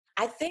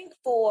I think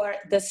for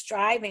the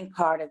striving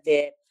part of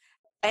it,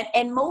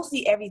 and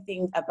mostly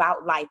everything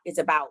about life is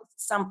about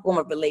some form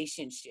of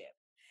relationship.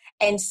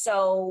 And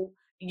so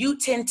you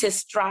tend to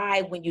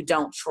strive when you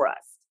don't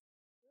trust.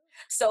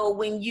 So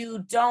when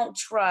you don't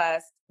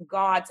trust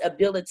God's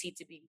ability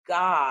to be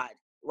God,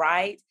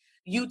 right?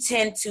 You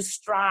tend to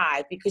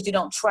strive because you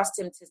don't trust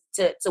him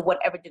to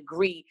whatever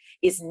degree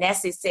is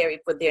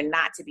necessary for there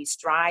not to be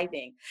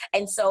striving.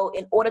 And so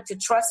in order to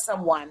trust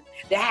someone,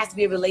 there has to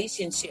be a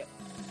relationship.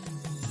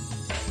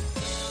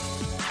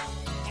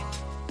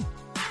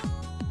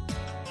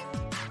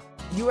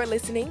 You are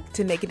listening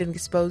to Naked and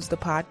Exposed, the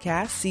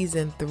podcast,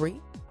 season 3,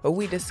 where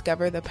we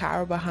discover the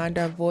power behind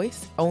our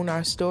voice, own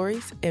our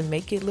stories, and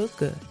make it look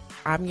good.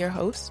 I'm your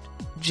host,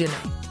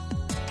 Janae.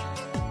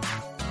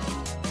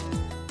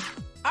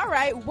 All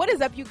right, what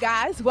is up, you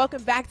guys?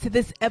 Welcome back to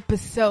this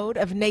episode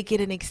of Naked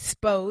and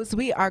Exposed.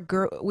 We are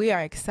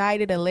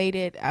excited,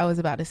 elated. I was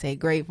about to say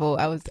grateful.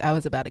 I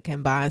was about to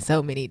combine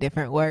so many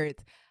different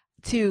words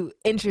to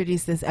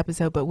introduce this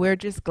episode, but we're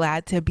just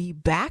glad to be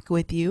back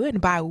with you.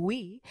 And by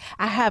we,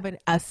 I have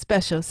a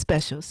special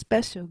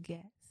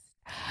guest.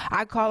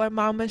 I call her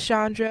Mama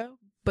Shondra,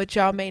 but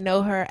y'all may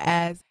know her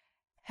as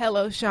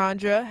Hello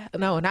Shondra.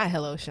 No, not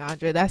Hello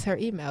Shondra. That's her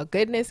email.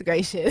 Goodness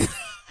gracious.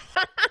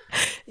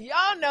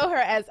 Y'all know her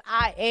as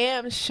I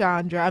Am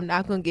Shondra. I'm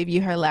not going to give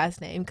you her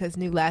last name because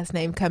new last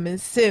name coming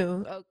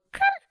soon.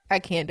 Okay. I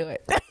can't do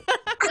it.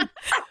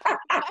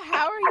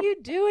 How are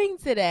you doing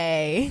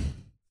today?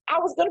 I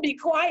was going to be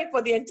quiet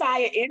for the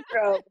entire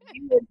intro.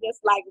 You were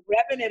just like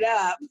revving it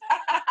up.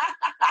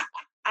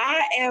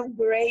 I am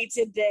great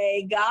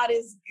today. God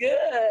is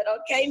good.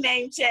 Okay,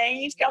 name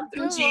change. Come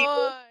through, Jesus.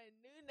 On.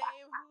 New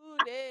name, who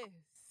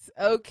this?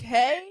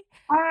 Okay.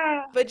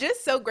 But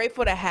just so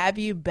grateful to have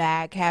you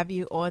back, have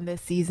you on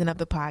this season of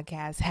the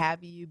podcast,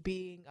 have you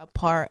being a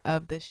part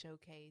of the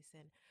showcase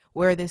and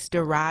where this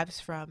derives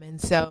from. And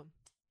so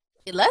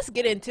let's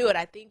get into it.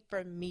 I think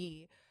for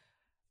me,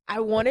 I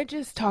want to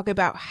just talk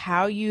about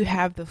how you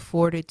have the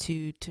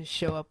fortitude to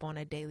show up on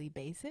a daily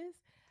basis,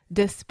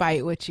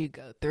 despite what you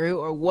go through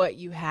or what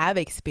you have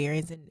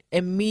experienced.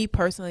 And me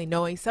personally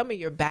knowing some of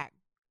your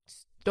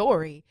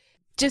backstory,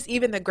 just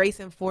even the grace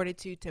and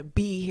fortitude to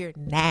be here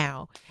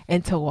now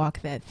and to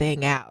walk that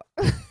thing out.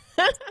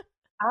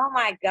 Oh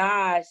my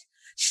gosh.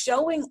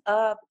 Showing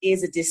up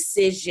is a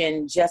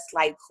decision, just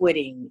like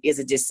quitting is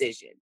a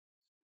decision.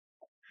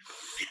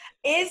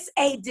 It's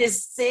a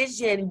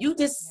decision. You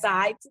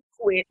decide to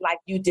quit like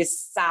you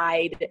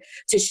decide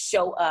to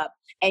show up.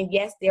 And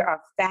yes, there are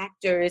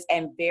factors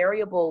and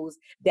variables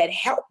that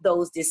help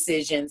those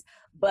decisions.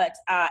 But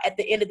at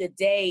the end of the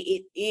day,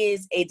 it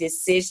is a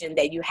decision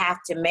that you have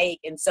to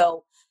make. And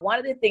so one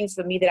of the things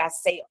for me that I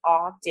say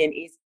often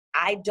is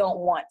I don't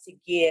want to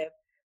give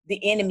the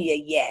enemy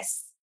a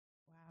yes.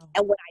 Wow.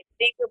 And when I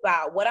think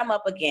about what I'm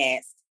up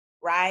against,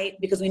 right,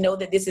 because we know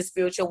that this is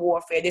spiritual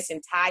warfare, this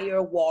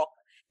entire walk,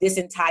 this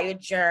entire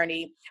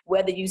journey,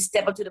 whether you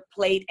step up to the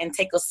plate and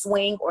take a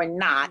swing or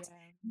not,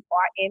 you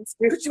are in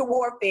spiritual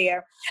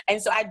warfare.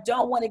 And so I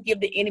don't want to give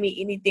the enemy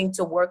anything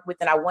to work with,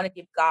 and I want to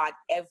give God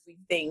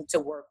everything to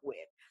work with.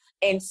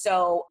 And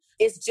so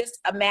it's just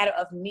a matter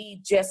of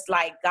me, just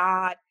like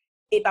God,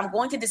 if I'm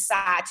going to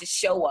decide to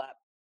show up,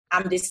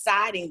 I'm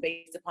deciding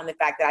based upon the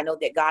fact that I know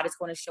that God is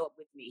going to show up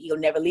with me. He'll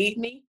never leave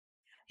me.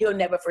 He'll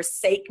never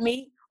forsake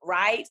me,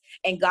 right?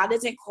 And God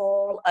doesn't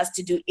call us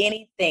to do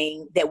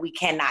anything that we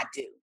cannot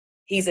do.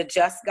 He's a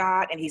just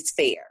God and he's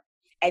fair.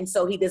 And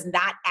so he does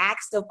not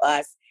ask of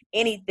us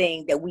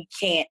anything that we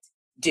can't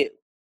do.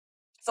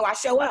 So I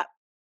show up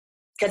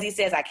because he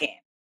says I can.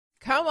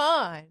 Come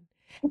on.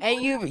 And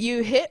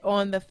you hit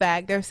on the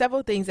fact, there are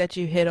several things that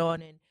you hit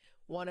on, and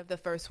one of the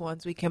first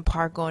ones we can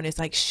park on is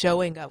like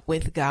showing up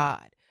with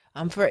God.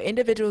 For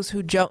individuals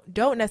who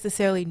don't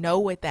necessarily know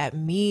what that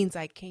means,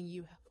 like, can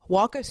you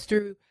walk us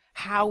through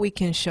how we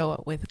can show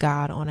up with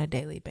God on a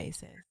daily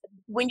basis?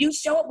 When you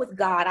show up with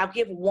God, I'll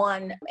give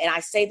one, and I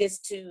say this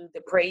to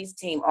the praise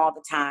team all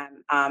the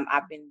time.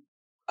 I've been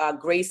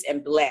graced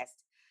and blessed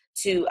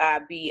to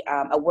be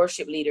a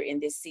worship leader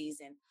in this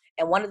season.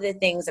 And one of the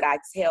things that I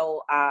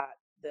tell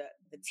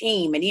the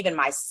team and even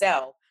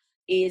myself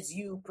is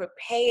you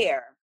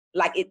prepare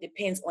like it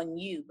depends on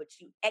you, but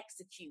you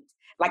execute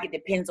like it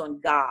depends on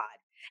God.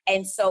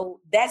 And so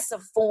that's a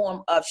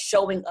form of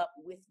showing up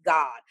with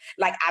God.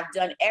 Like I've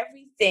done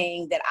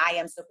everything that I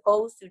am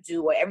supposed to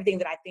do, or everything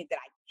that I think that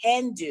I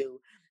can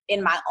do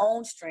in my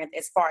own strength,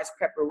 as far as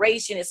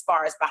preparation, as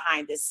far as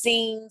behind the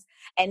scenes.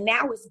 And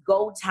now it's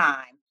go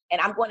time.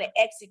 And I'm going to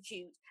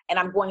execute, and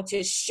I'm going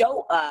to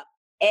show up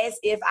as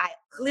if I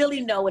clearly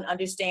know and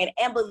understand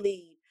and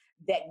believe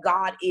that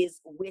God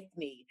is with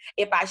me.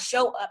 If I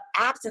show up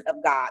absent of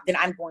God, then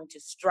I'm going to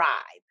strive.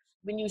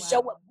 When you show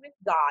up with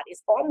God,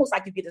 it's almost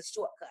like you get a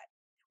shortcut.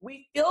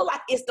 We feel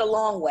like it's the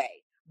long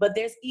way, but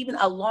there's even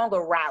a longer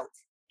route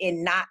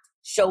in not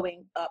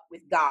showing up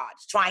with God,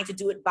 trying to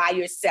do it by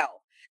yourself,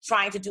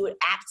 trying to do it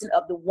absent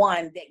of the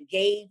one that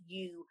gave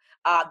you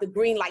the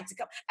green light to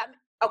come.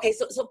 Okay,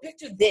 so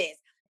picture this.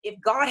 If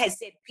God has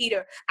said,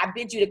 Peter, I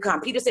bid you to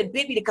come. Peter said,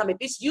 bid me to come. If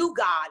it's you,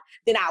 God,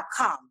 then I'll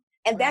come.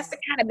 And that's the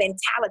kind of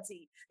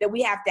mentality that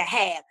we have to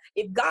have.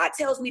 If God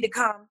tells me to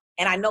come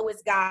and I know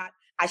it's God,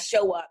 I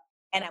show up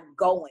and I'm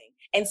going.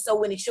 And so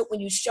when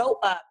you show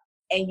up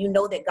and you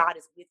know that God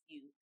is with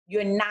you,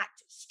 you're not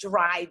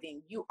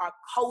striving. You are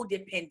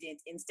codependent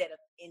instead of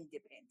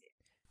independent.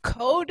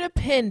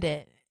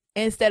 Codependent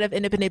instead of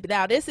independent.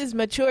 Now, this is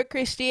mature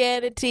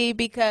Christianity,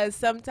 because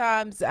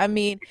sometimes, I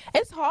mean,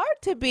 it's hard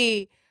to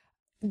be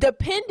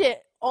dependent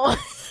on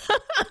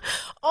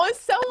on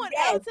someone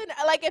else. And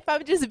like, if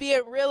I'm just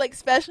being real,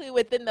 especially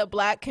within the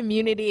Black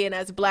community and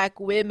as Black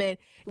women,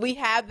 we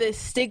have this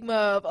stigma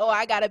of, oh,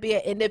 I gotta be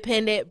an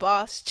independent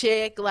boss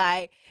chick,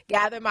 like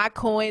gather my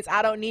coins,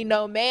 I don't need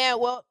no man.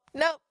 Well,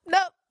 nope.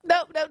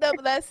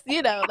 Let's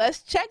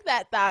check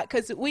that thought,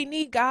 because we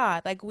need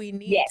God. Like, we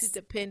need to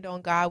depend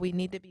on God. We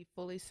need to be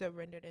fully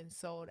surrendered and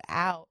sold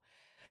out.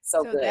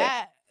 So good.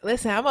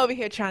 Listen, I'm over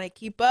here trying to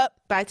keep up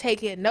by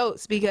taking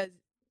notes, because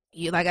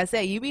like I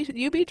said, you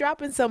be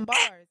dropping some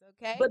bars,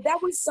 okay? But that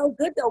was so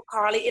good though,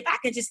 Carly. If I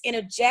could just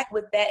interject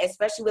with that,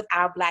 especially with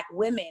our Black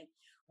women,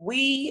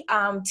 we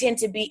tend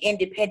to be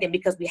independent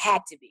because we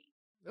had to be.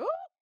 Ooh.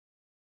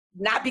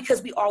 Not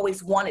because we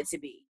always wanted to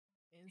be.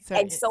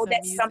 And so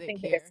that's something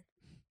that's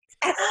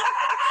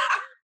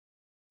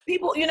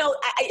people,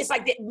 it's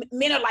like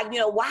men are like,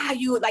 why are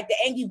you like the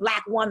angry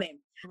Black woman?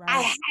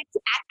 Right.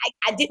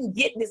 I didn't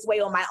get this way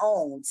on my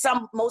own.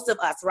 Most of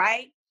us,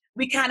 right?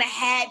 We kind of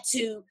had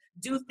to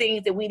do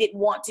things that we didn't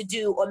want to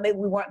do, or maybe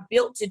we weren't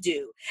built to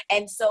do.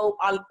 And so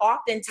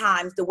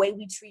oftentimes the way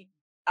we treat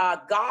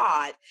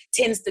God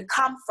tends to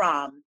come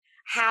from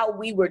how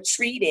we were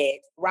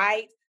treated,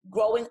 right?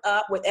 Growing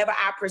up, whatever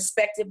our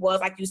perspective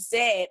was, like you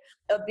said,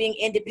 of being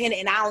independent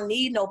and I don't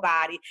need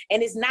nobody.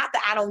 And it's not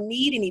that I don't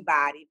need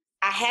anybody.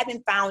 I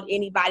haven't found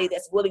anybody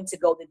that's willing to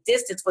go the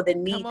distance for the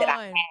need that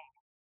I have.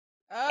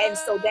 And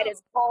so that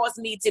has caused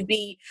me to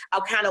be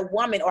a kind of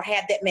woman, or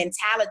have that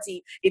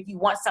mentality. If you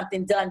want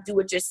something done, do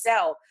it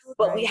yourself.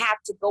 But we have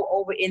to go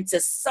over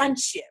into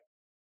sonship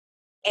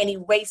and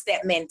erase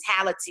that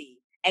mentality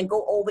and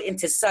go over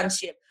into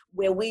sonship,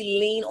 where we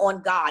lean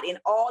on God in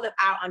all of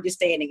our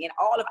understanding, in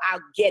all of our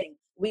getting.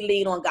 We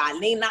lean on God.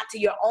 Lean not to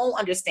your own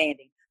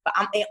understanding, but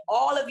in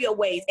all of your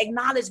ways,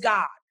 acknowledge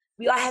God.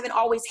 We haven't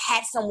always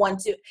had someone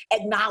to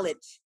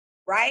acknowledge,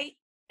 right?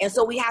 And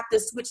so we have to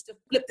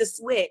flip the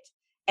switch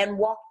and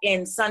walk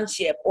in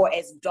sonship, or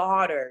as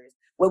daughters,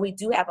 where we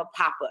do have a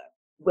papa,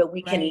 where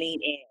we can lean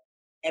in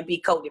and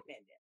be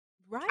codependent.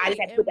 Right. I just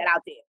had to put that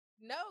out there.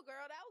 No,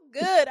 girl, that was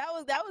good.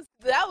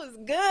 That was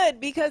good,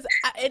 because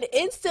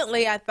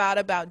instantly I thought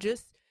about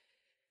just,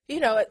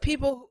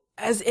 people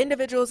as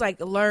individuals, like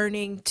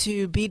learning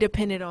to be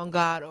dependent on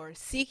God or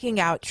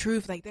seeking out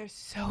truth. Like, there's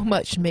so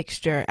much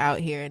mixture out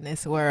here in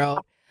this world.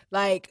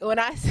 Like, when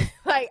I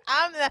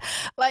I'm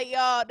like,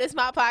 y'all, this is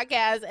my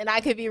podcast and I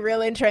could be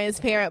real and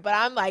transparent, but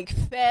I'm like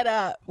fed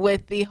up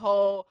with the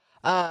whole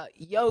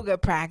yoga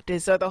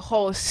practice, or the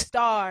whole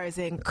stars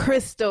and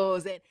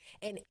crystals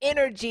and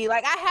energy.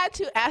 Like, I had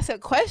to ask a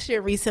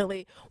question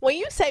recently. When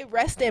you say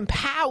rest in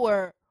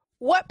power,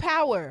 what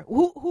power?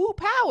 Who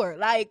power?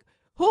 Like,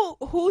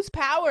 whose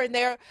power in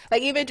there?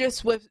 Like, even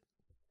just with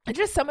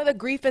just some of the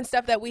grief and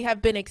stuff that we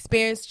have been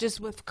experienced just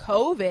with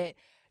COVID,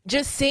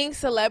 just seeing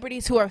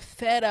celebrities who are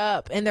fed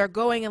up and they're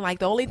going and like,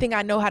 the only thing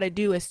I know how to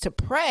do is to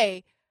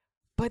pray,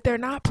 but they're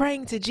not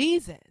praying to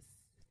Jesus.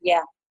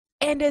 Yeah.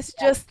 And it's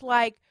just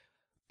like,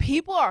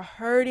 people are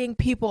hurting,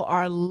 people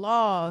are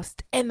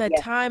lost, and the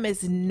time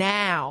is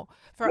now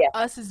for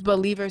us as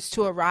believers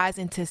to arise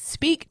and to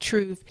speak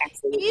truth.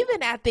 Absolutely.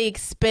 Even at the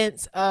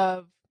expense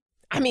of,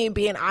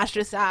 being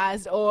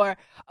ostracized, or,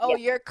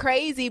 you're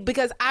crazy,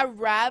 because I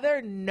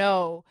rather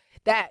know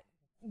that,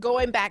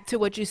 going back to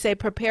what you say,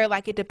 prepare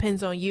like it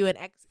depends on you, and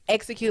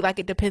execute like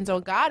it depends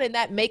on God. And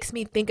that makes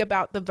me think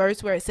about the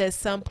verse where it says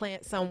some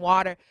plant, some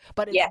water,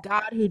 but it's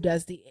God who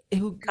does the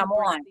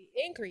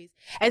increase.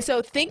 And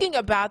so thinking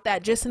about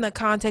that just in the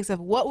context of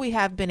what we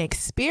have been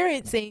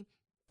experiencing,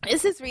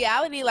 is this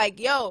reality like,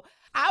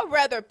 I'd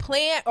rather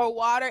plant or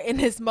water in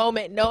this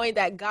moment, knowing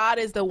that God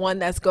is the one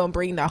that's going to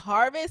bring the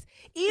harvest,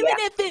 even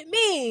if it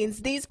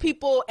means these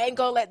people ain't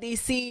going to let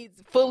these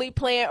seeds fully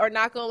plant, or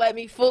not going to let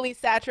me fully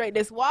saturate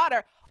this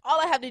water.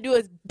 All I have to do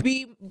is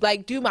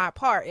do my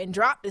part and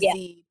drop the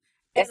seed,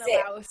 and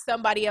allow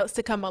somebody else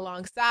to come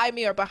alongside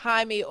me or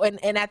behind me.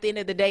 And at the end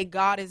of the day,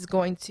 God is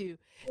going to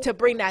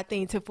bring that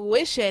thing to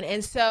fruition.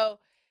 And so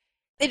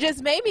it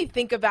just made me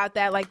think about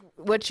that, like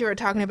what you were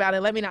talking about.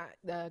 And let me not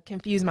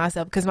confuse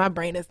myself, because my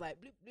brain is like,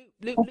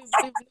 bloop, bloop, bloop, bloop,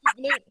 bloop,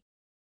 bloop, bloop.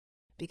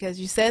 Because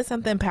you said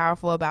something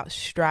powerful about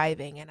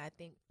striving. And I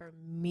think for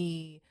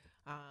me,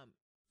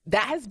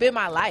 that has been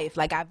my life.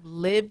 Like, I've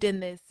lived in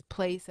this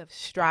place of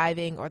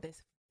striving, or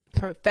this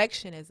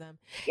perfectionism.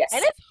 Yes.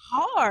 And it's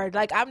hard.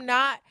 Like, I'm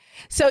not,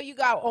 so you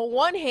got, on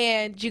one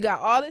hand, you got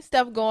all this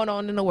stuff going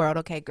on in the world.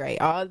 Okay, great.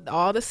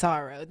 All the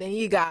sorrow. Then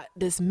you got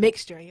this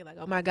mixture, and you're like,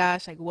 oh my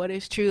gosh, like, what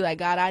is true? Like,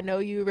 God, I know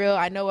you real.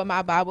 I know what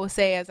my Bible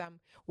says. I'm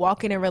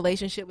walking in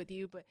relationship with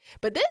you.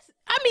 But this,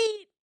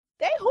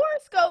 they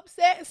horoscopes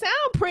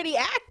sound pretty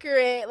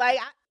accurate. Like,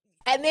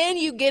 and then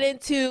you get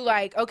into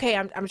like, okay,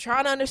 I'm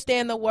trying to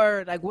understand the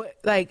word. Like, what,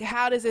 like,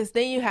 how does this?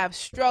 Then you have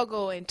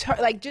struggle and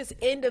like just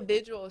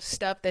individual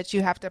stuff that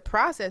you have to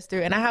process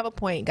through. And I have a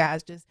point,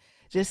 guys.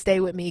 Just stay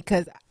with me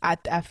because I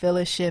feel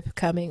a shift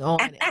coming on.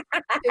 It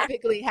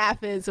typically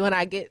happens when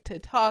I get to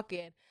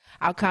talking.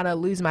 I'll kind of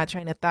lose my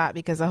train of thought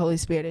because the Holy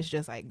Spirit is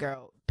just like,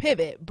 girl,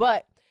 pivot.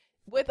 But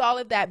with all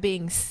of that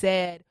being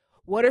said,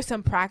 what are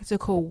some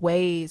practical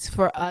ways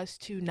for us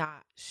to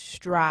not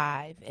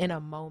strive in a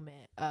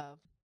moment of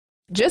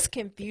just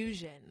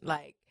confusion?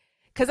 Like,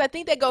 because I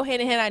think they go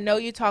hand in hand. I know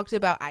you talked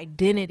about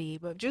identity,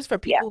 but just for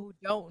people who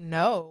don't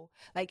know,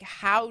 like,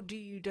 how do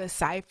you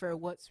decipher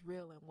what's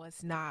real and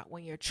what's not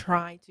when you're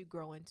trying to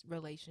grow in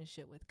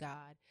relationship with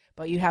God,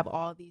 but you have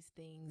all these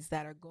things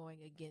that are going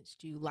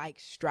against you, like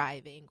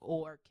striving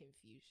or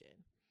confusion?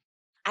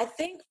 I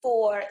think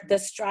for the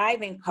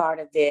striving part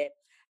of it,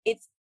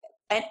 it's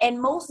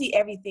and mostly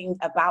everything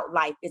about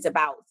life is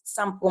about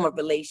some form of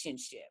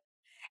relationship.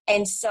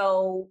 And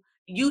so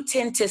you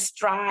tend to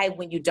strive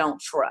when you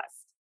don't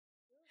trust.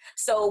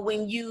 So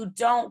when you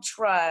don't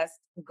trust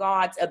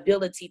God's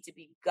ability to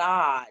be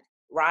God,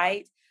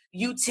 right?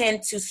 You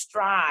tend to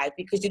strive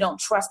because you don't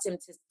trust him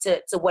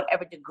to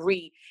whatever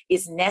degree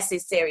is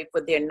necessary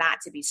for there not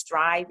to be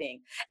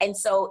striving. And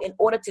so in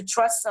order to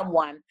trust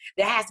someone,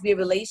 there has to be a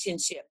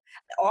relationship.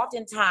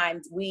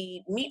 Oftentimes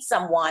we meet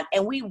someone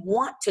and we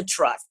want to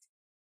trust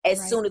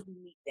as soon as we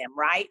meet them,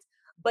 right?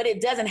 But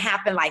it doesn't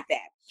happen like that.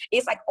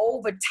 It's like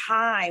over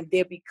time,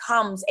 there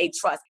becomes a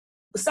trust.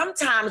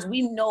 Sometimes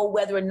we know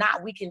whether or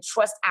not we can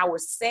trust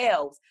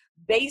ourselves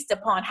based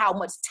upon how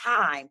much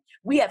time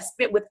we have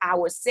spent with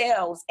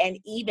ourselves and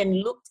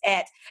even looked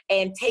at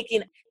and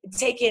taken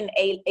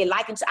a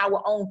liking to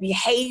our own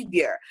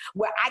behavior,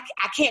 where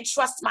I can't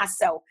trust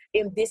myself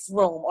in this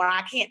room, or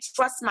I can't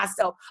trust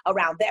myself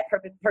around that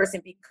perfect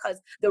person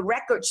because the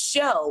records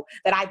show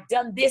that I've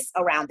done this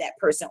around that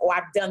person, or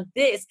I've done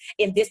this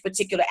in this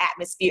particular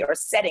atmosphere or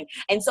setting.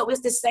 And so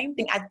it's the same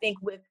thing, I think,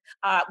 with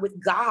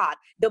God.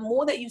 The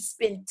more that you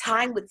spend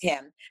time with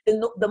him,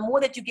 the more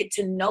that you get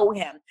to know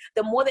him,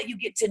 the more that you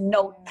get to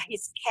know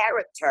his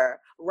character,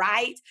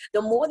 right?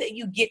 The more that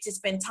you get to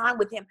spend time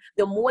with him,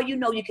 the more you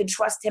know you can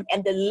trust him,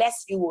 and the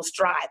less you will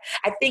strive.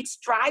 I think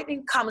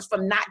striving comes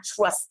from not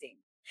trusting,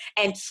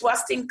 and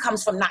trusting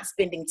comes from not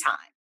spending time.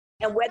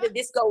 And whether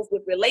this goes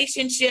with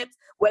relationships,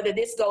 whether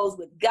this goes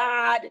with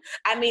God,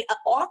 I mean,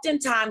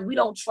 oftentimes we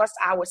don't trust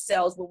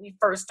ourselves when we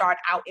first start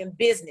out in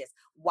business.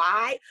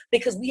 Why?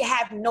 Because we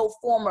have no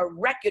former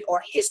record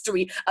or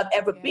history of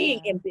ever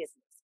being in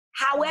business.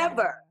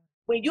 However,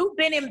 when you've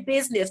been in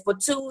business for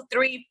 2,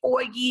 3,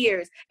 4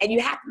 years and you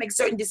have to make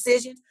certain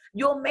decisions,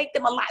 you'll make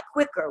them a lot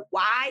quicker.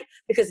 Why?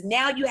 Because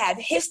now you have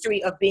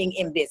history of being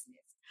in business.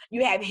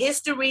 You have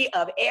history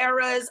of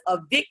errors,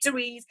 of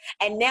victories,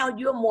 and now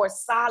you're more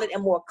solid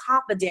and more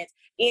confident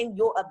in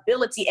your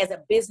ability as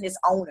a business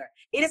owner.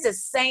 It is the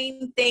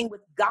same thing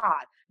with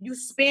God. You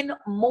spend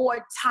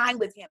more time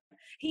with him.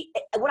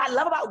 What I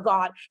love about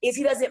God is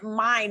he doesn't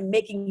mind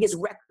making his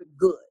record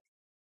good.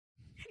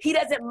 He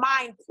doesn't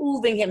mind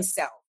proving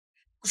himself.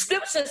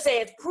 Scripture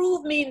says,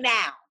 prove me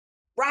now,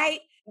 right?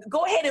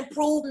 Go ahead and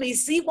prove me.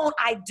 See, won't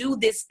I do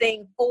this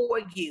thing for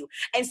you?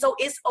 And so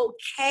it's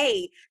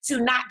okay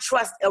to not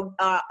trust.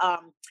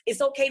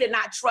 It's okay to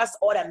not trust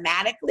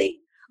automatically,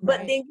 but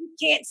then you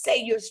can't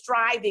say you're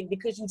striving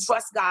because you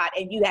trust God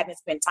and you haven't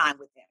spent time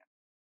with him.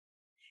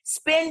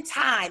 Spend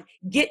time,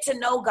 get to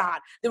know God.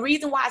 The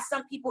reason why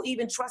some people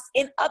even trust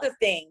in other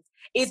things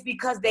is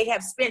because they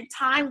have spent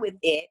time with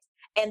it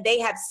and they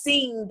have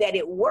seen that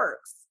it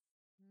works.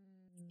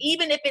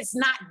 Even if it's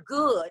not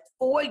good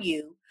for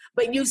you,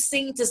 but you've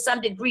seen to some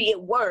degree it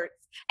works.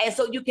 And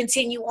so you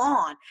continue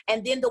on.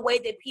 And then the way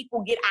that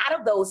people get out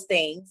of those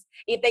things,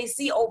 if they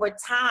see over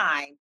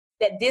time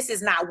that this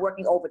is not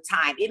working over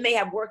time, it may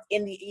have worked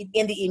in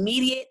the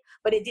immediate,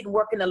 but it didn't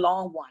work in the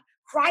long run.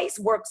 Christ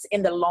works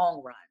in the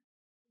long run.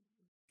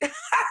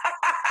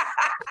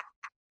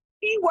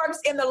 He works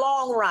in the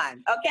long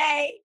run,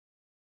 okay?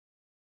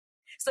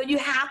 So you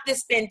have to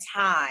spend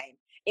time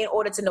in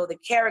order to know the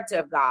character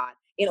of God,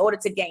 in order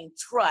to gain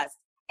trust,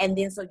 and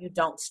then so you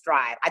don't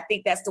strive. I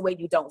think that's the way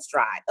you don't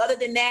strive. Other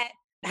than that,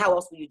 how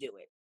else will you do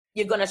it?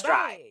 You're going to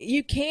strive. Right.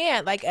 You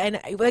can't,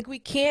 we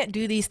can't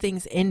do these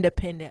things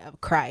independent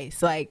of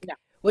Christ, no.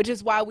 Which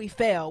is why we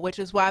fail, which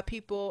is why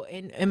people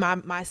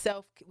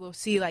myself will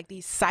see like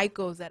these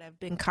cycles that have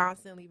been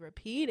constantly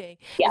repeating.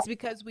 Yeah. It's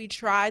because we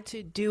try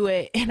to do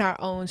it in our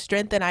own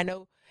strength. And I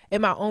know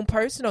in my own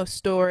personal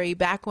story,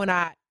 back when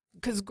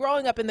because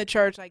growing up in the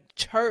church, like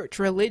church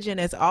religion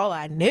is all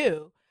I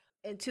knew.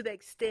 And to the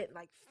extent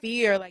like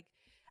fear, like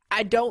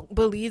I don't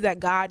believe that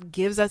God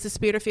gives us a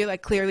spirit of fear.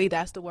 Like clearly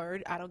that's the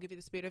word. I don't give you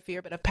the spirit of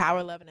fear, but of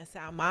power, love, and a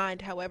sound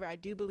mind. However, I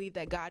do believe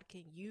that God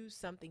can use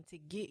something to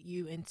get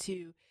you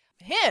into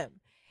him.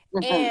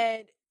 Mm-hmm.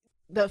 And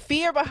the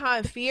fear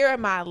behind fear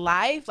in my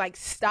life, like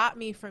stopped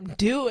me from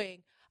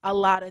doing a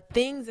lot of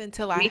things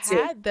until I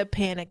had the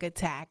panic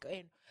attack.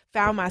 And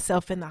found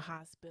myself in the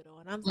hospital,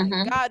 and I was like,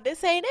 God,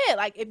 this ain't it.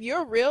 Like, if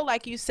you're real,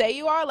 like you say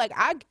you are, like,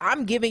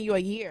 I'm giving you a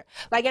year.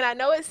 Like, and I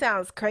know it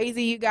sounds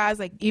crazy, you guys,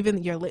 like,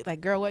 even you're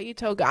like, girl, what you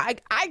told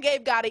God? I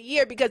gave God a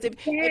year, because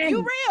if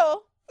you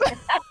real,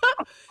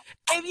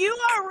 if you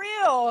are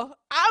real,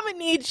 I'm gonna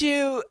need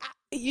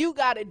you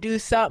got to do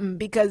something,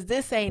 because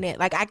this ain't it.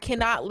 Like, I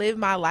cannot live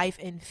my life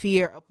in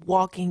fear of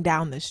walking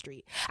down the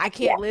street. I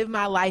can't live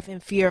my life in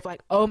fear of,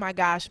 like, oh my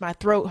gosh, my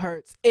throat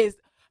hurts.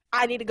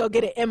 I need to go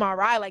get an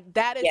MRI. Like,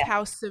 that is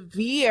how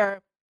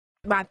severe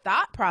my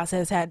thought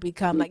process had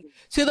become. Like,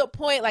 to the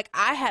point, like,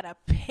 I had a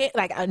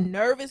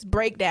nervous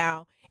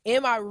breakdown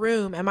in my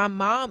room. And my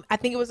mom, I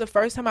think it was the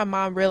first time my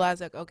mom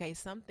realized, like, okay,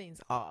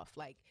 something's off.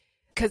 Like,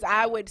 because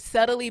I would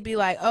subtly be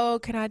like, oh,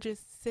 can I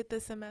just sit the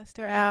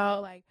semester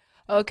out? Like,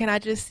 oh, can I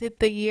just sit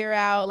the year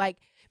out? Like,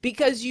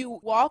 because you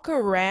walk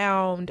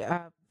around,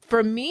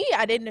 for me,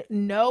 I didn't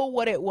know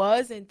what it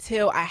was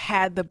until I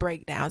had the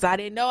breakdowns. I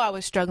didn't know I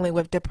was struggling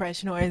with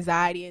depression or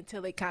anxiety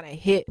until it kind of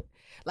hit,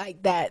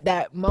 like,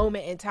 that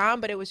moment in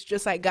time. But it was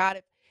just like,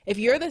 God, if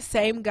you're the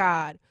same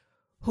God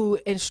who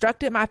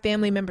instructed my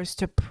family members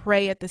to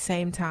pray at the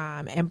same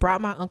time and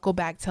brought my uncle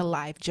back to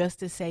life just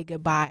to say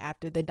goodbye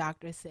after the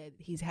doctor said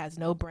he has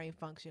no brain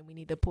function, we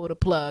need to pull the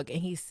plug, and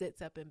he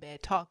sits up in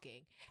bed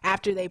talking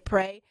after they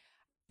pray,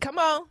 come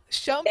on,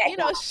 show me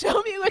what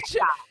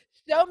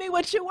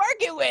you're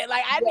working with.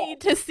 Like, I need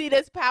to see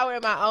this power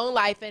in my own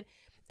life.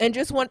 And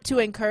just want to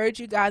encourage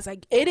you guys,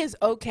 like, it is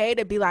okay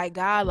to be like,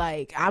 God,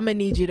 like, I'm gonna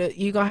need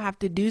you're gonna have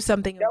to do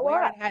something. And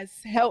where it has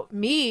helped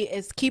me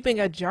is keeping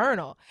a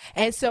journal.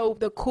 And so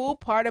the cool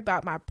part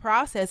about my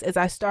process is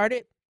I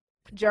started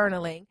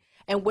journaling.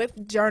 And with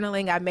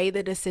journaling, I made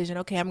the decision,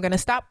 okay, I'm going to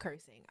stop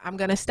cursing. I'm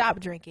going to stop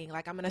drinking.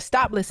 Like, I'm going to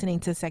stop listening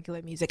to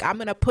secular music. I'm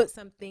going to put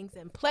some things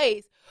in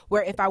place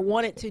where if I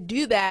wanted to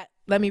do that,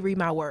 let me read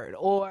my word,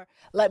 or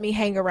let me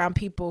hang around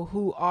people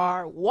who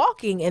are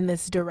walking in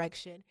this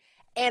direction.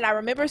 And I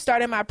remember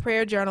starting my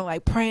prayer journal,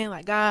 like praying,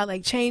 like, God,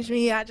 like, change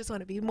me. I just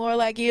want to be more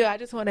like you. I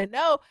just want to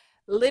know.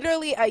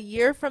 Literally a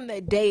year from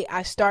the date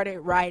I started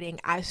writing,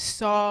 I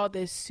saw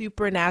this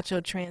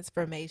supernatural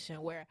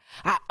transformation where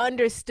I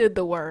understood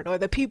the word, or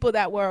the people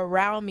that were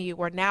around me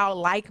were now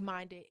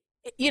like-minded,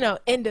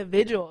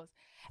 individuals.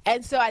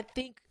 And so I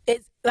think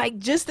it's like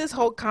just this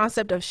whole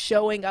concept of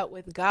showing up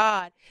with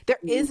God, there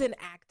is an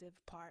active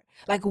part.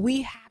 Like,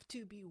 we have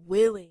to be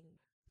willing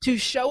to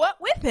show up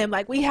with him.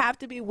 Like, we have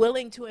to be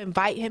willing to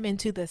invite him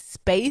into the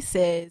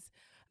spaces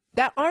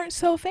that aren't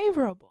so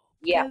favorable.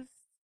 Yeah.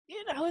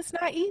 It's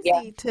not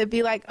easy to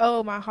be like,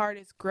 oh, my heart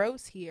is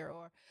gross here,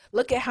 or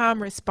look at how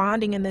I'm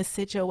responding in this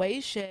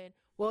situation.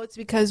 Well, it's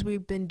because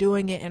we've been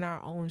doing it in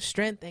our own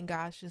strength, and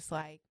God's just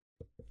like,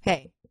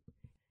 hey,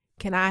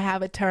 can I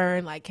have a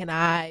turn? Like, can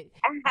I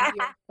be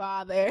your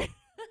father?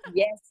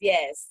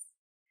 Yes.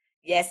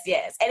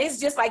 And it's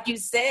just like you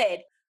said,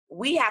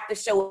 we have to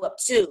show up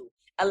too.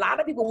 A lot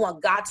of people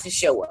want God to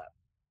show up,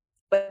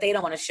 but they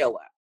don't want to show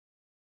up.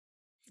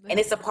 And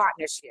it's a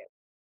partnership.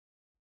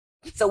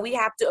 So we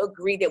have to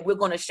agree that we're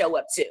going to show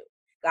up too.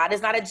 God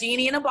is not a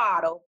genie in a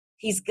bottle.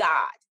 He's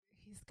God,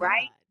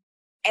 right?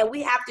 And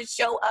we have to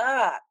show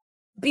up.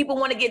 People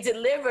want to get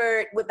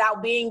delivered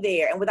without being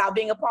there and without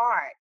being a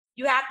part.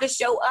 You have to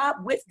show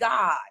up with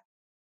God,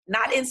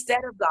 not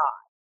instead of God.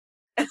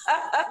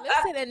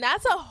 Listen, and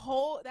that's a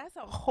whole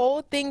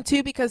thing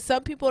too, because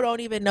some people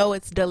don't even know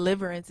it's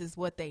deliverance is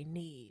what they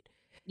need.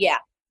 Yeah.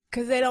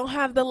 Because they don't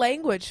have the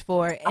language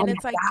for it. And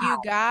it's like, you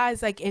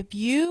guys, like, if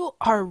you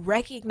are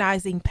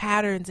recognizing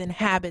patterns and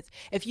habits,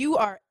 if you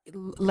are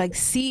like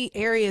see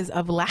areas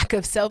of lack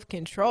of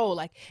self-control,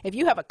 like if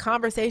you have a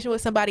conversation with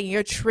somebody and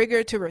you're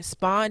triggered to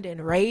respond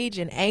in rage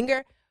and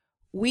anger,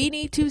 we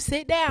need to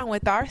sit down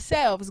with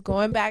ourselves,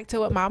 going back to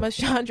what Mama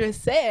Shondra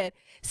said,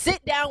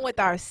 sit down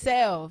with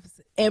ourselves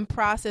and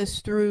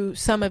process through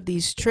some of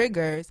these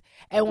triggers.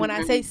 And when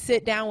I say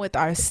sit down with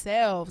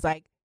ourselves,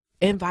 like,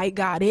 invite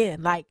God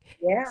in. Like,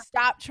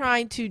 stop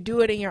trying to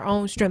do it in your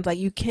own strength. Like,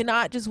 you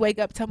cannot just wake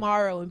up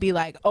tomorrow and be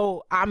like,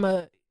 oh,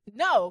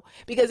 no,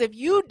 because if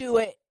you do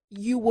it,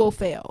 you will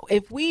fail.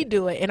 If we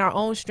do it in our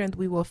own strength,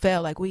 we will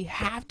fail. Like, we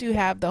have to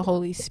have the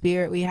Holy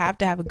Spirit. We have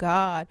to have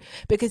God,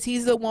 because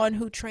he's the one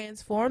who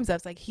transforms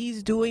us. Like,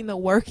 he's doing the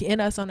work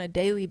in us on a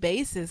daily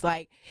basis.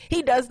 Like,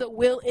 he does the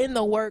will in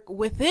the work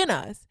within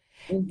us.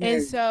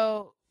 And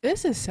so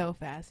this is so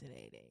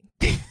fascinating.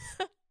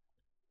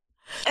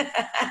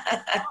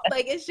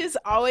 Like, it's just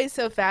always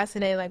so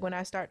fascinating, like, when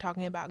I start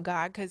talking about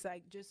God, because,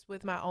 like, just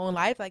with my own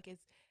life, like,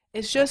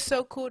 it's just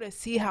so cool to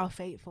see how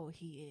faithful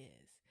he is.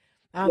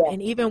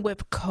 And even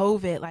with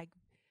COVID, like,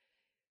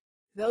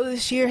 though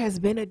this year has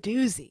been a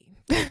doozy,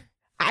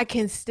 I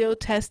can still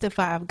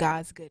testify of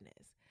God's goodness.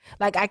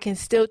 Like, I can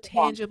still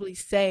tangibly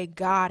say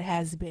God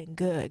has been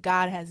good.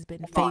 God has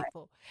been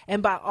faithful.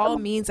 And by all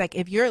means, like,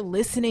 if you're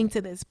listening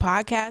to this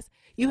podcast,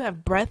 you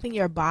have breath in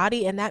your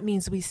body, and that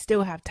means we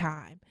still have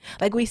time.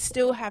 Like, we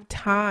still have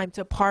time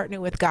to partner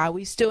with God.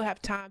 We still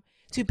have time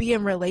to be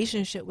in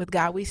relationship with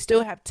God. We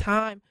still have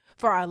time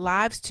for our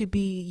lives to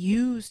be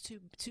used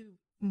to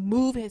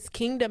move his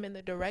kingdom in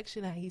the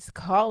direction that he's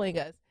calling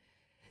us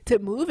to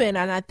move in.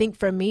 And I think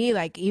for me,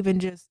 like, even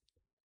just,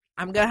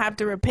 I'm going to have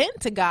to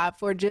repent to God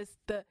for just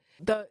the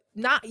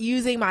not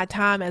using my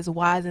time as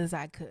wise as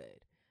I could.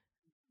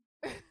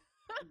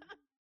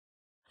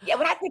 Yeah,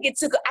 but I think it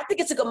took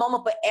a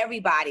moment for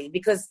everybody,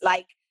 because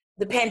like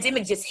the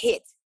pandemic just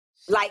hit.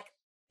 Like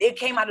it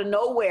came out of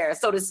nowhere,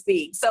 so to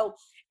speak. So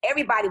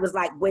everybody was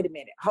like, wait a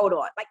minute, hold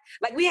on.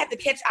 Like we had to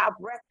catch our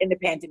breath in the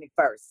pandemic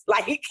first.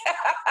 Like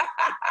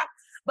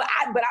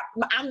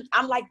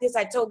I'm like this.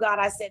 I told God,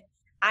 I said,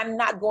 I'm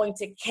not going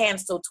to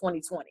cancel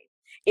 2020.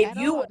 If At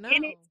you all, were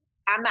in it,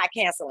 no. I'm not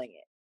canceling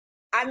it.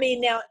 I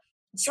mean, now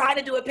trying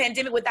to do a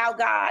pandemic without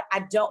God,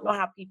 I don't know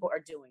how people are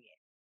doing it.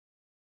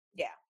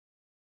 Yeah.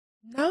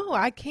 No,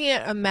 I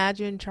can't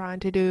imagine trying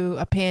to do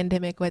a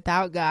pandemic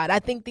without God. I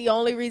think the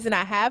only reason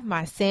I have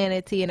my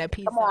sanity and a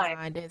peace Come of on.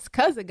 mind is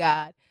because of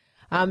God.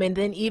 And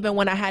then even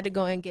when I had to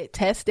go and get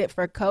tested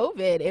for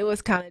COVID, it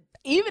was kind of,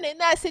 even in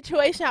that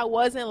situation, I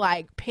wasn't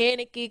like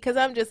panicky, because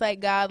I'm just like,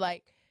 God,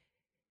 like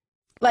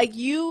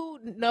you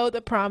know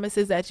the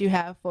promises that you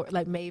have for,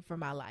 like, made for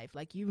my life.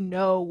 Like, you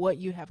know what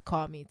you have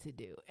called me to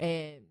do.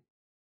 And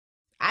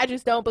I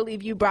just don't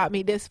believe you brought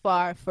me this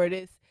far for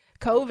this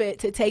COVID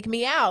to take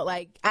me out.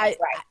 Like That's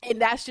right.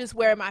 and that's just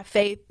where my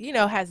faith,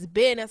 has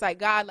been. It's like,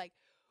 God, like,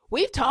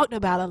 we've talked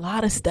about a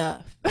lot of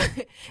stuff.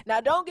 Now,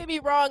 don't get me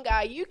wrong,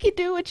 God, you can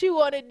do what you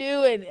want to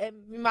do, and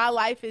my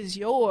life is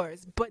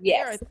yours. But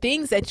there are Yes.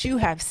 things that you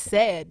have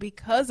said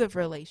because of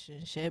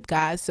relationship,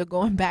 guys. So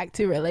going back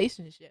to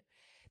relationship,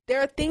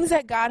 there are things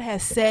that God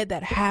has said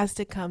that has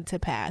to come to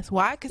pass.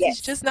 Why? Because he's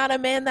Yes. just not a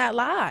man that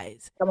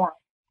lies. Come on.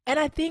 And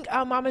I think,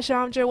 Mama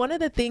Chandra, one of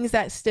the things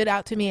that stood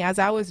out to me as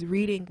I was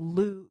reading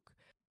Luke,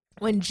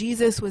 when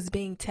Jesus was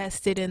being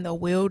tested in the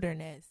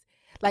wilderness,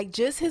 like,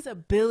 just his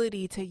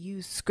ability to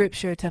use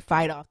scripture to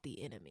fight off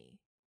the enemy.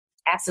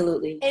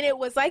 Absolutely. And it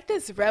was like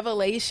this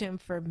revelation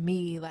for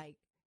me, like,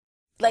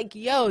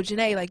 yo,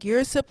 Janae, like,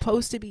 you're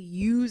supposed to be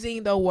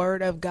using the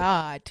word of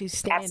God to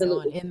stand on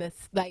Absolutely. in this,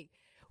 like,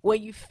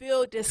 when you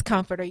feel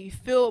discomfort or you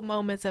feel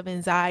moments of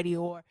anxiety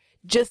or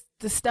just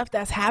the stuff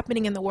that's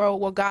happening in the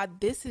world. Well, God,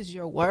 this is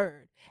your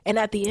word. And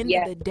at the end of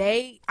Yeah. the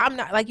day, I'm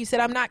not, like you said,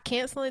 I'm not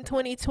canceling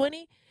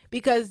 2020,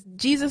 because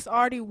Jesus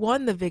already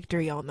won the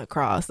victory on the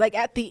cross. Like,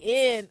 at the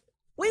end,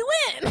 we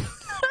win.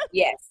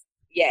 Yes.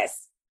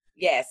 Yes.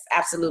 Yes.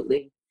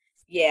 Absolutely.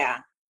 Yeah.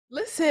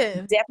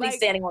 Listen, Definitely like,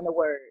 standing on the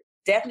word.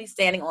 Definitely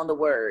standing on the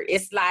word.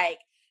 It's like,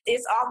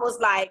 it's almost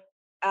like,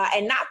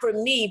 and not for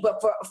me,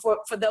 but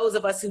for those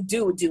of us who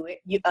do it,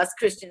 us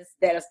Christians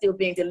that are still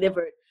being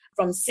delivered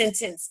from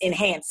sentence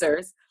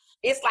enhancers.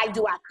 It's like,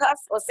 do I cuss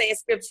or say a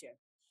scripture?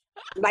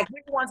 Like,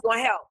 which one's going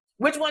to help?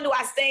 Which one do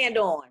I stand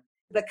on?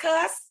 The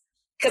cuss,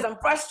 because I'm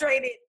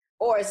frustrated,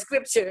 or a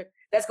scripture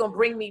that's going to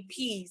bring me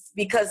peace,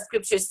 because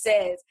scripture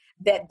says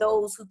that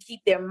those who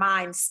keep their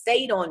minds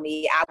stayed on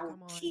me, I will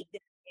come on. keep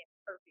them in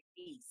perfect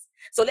peace.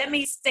 So let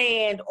me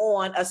stand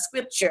on a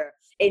scripture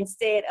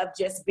instead of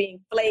just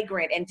being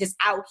flagrant and just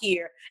out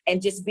here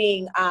and just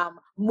being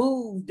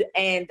moved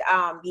and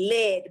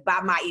led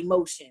by my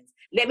emotions.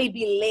 Let me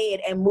be led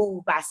and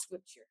moved by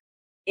scripture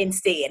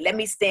instead. Let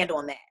me stand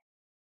on that.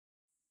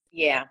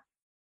 Yeah.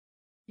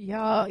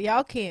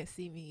 Y'all can't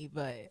see me,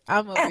 but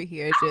I'm over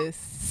here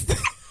just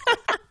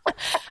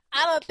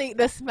I don't think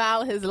the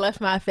smile has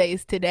left my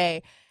face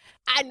today.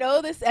 I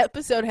know this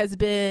episode has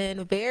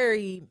been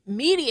very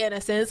meaty in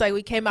a sense. Like,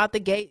 we came out the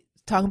gate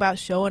talking about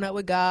showing up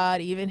with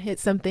God, even hit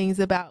some things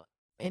about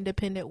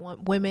independent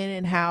women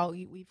and how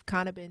we've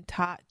kind of been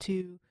taught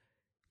to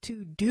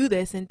do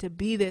this and to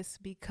be this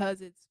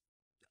because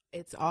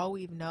it's all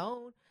we've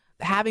known.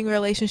 Having a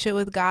relationship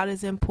with God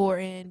is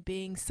important.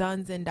 Being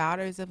sons and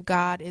daughters of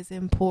God is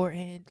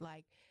important.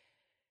 Like,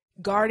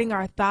 guarding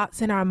our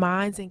thoughts and our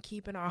minds and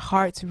keeping our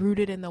hearts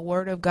rooted in the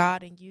word of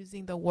God and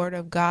using the word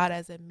of God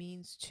as a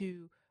means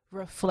to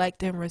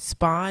reflect and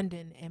respond,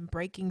 and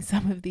breaking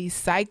some of these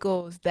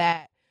cycles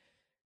that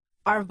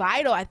are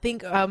vital. I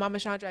think, Mama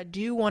Chandra, I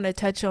do want to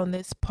touch on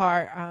this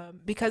part,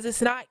 because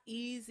it's not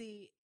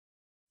easy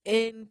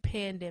in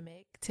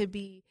pandemic to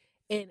be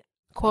in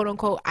quote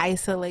unquote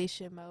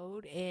isolation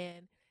mode,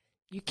 and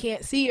you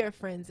can't see your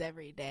friends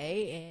every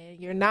day, and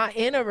you're not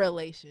in a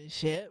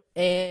relationship.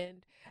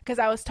 And because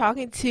I was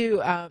talking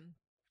to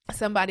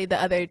somebody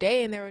the other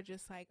day, and they were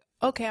just like,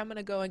 okay, I'm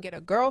gonna go and get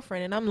a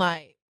girlfriend. And I'm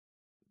like,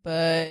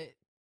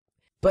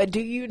 but do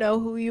you know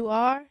who you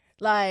are?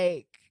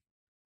 Like,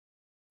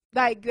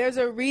 there's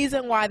a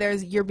reason why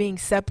you're being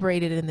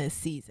separated in this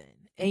season.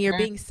 And you're Mhm.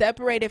 being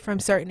separated from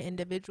certain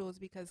individuals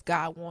because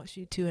God wants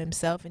you to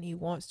himself, and he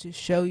wants to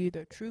show you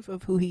the truth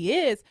of who he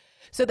is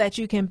so that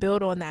you can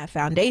build on that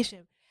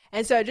foundation.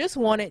 And so I just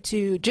wanted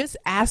to just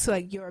ask,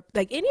 like,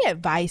 any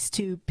advice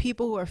to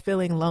people who are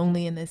feeling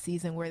lonely in this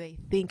season, where they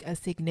think a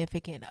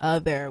significant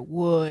other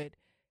would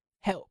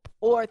help,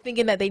 or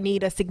thinking that they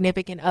need a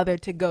significant other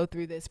to go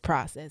through this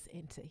process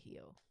and to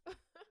heal.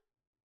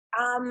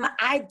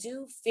 I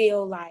do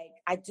feel like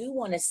I do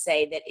want to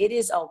say that it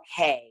is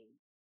okay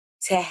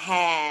to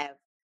have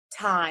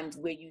times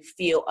where you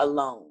feel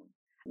alone.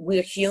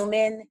 We're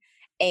human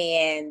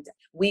and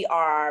we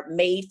are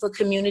made for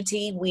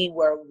community. We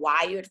were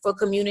wired for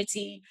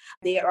community.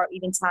 There are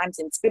even times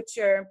in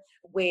scripture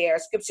where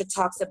scripture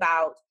talks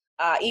about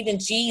even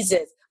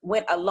Jesus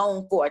went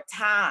alone for a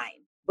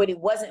time, but it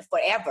wasn't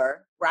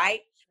forever,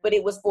 right? But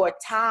it was for a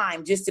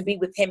time just to be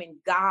with him and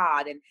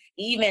God. And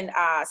even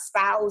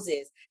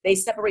spouses, they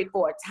separate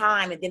for a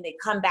time and then they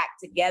come back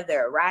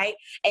together, right?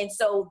 And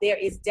so there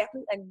is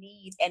definitely a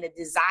need and a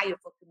desire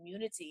for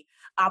community.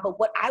 But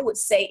what I would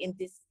say in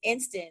this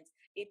instance,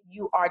 if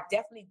you are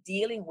definitely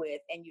dealing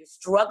with and you're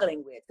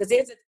struggling with,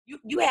 because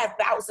you have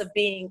bouts of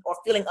being or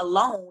feeling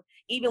alone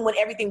even when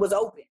everything was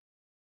open.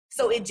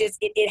 So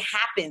it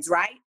happens,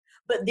 right?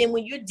 But then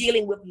when you're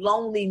dealing with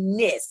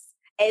loneliness,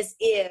 as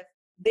if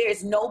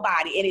there's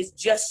nobody and it's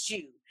just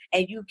you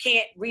and you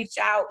can't reach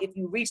out. If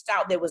you reached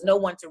out, there was no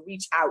one to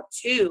reach out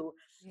to.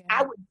 Yeah.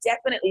 I would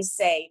definitely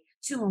say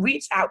to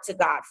reach out to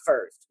God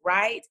first,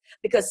 right?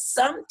 Because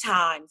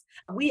sometimes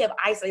we have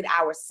isolated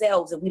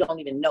ourselves and we don't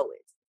even know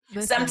it.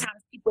 Listen.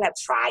 Sometimes people have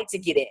tried to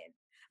get in,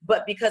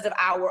 but because of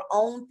our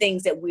own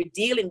things that we're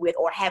dealing with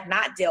or have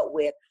not dealt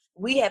with,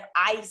 we have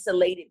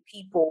isolated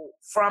people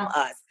from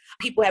us.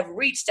 People have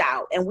reached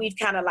out and we've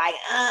kind of like,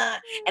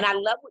 and I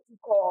love what you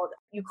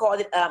called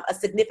it a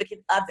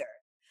significant other.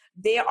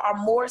 There are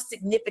more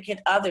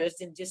significant others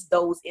than just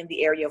those in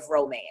the area of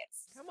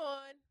romance. Come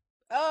on.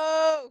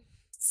 Oh.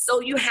 So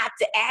you have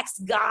to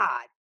ask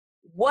God,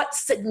 what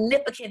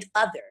significant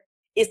other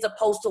is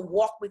supposed to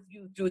walk with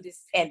you through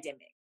this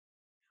pandemic?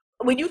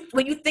 When you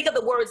think of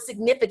the word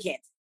significant,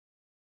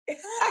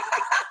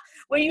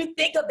 when you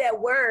think of that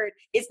word,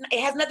 it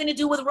has nothing to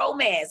do with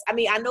romance. I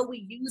mean, I know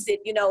we use it,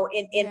 in our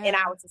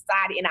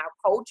society, in our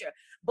culture,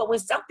 but when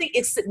something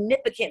is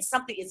significant,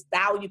 something is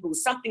valuable,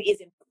 something is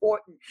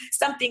important,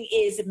 something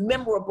is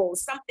memorable,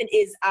 something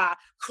is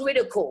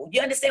critical.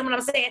 You understand what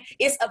I'm saying?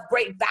 It's of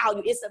great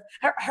value.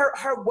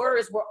 Her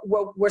words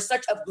were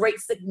such of great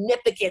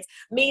significance,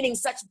 meaning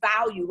such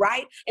value,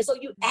 right? And so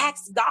you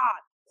ask God,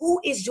 who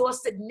is your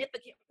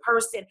significant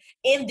person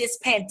in this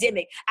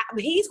pandemic?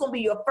 He's going to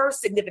be your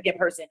first significant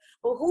person,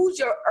 but who's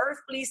your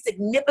earthly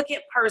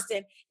significant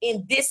person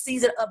in this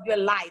season of your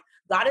life?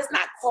 God has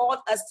not called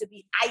us to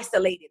be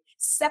isolated.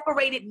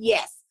 Separated,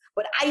 yes,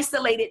 but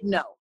isolated,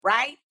 no,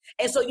 right?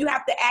 And so you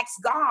have to ask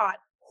God,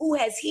 who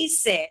has he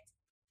sent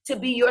to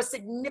be your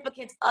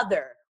significant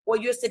other or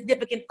your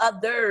significant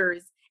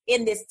others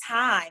in this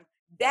time?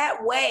 That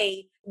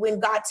way, when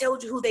God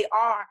tells you who they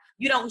are,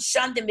 you don't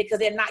shun them because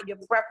they're not your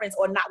preference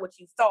or not what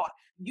you thought.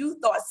 You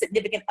thought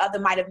significant other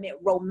might have meant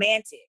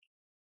romantic.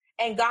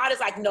 And God is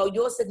like, no,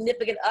 your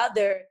significant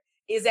other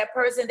is that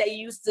person that you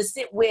used to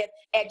sit with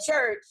at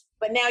church,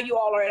 but now you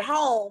all are at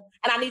home,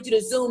 and I need you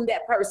to Zoom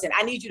that person.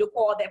 I need you to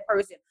call that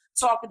person,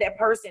 talk to that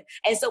person.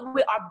 And so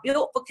we are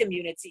built for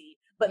community,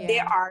 but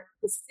there are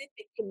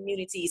specific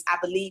communities, I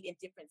believe, in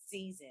different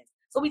seasons.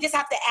 So we just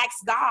have to ask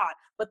God.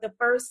 But the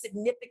first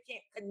significant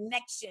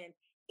connection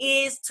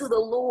is to the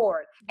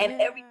Lord, and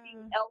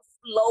everything else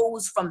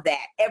flows from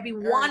that.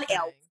 Everyone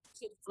else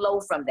should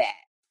flow from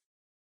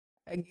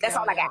that. That's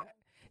all I got.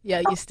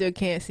 Yeah, you still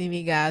can't see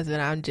me, guys, but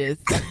I'm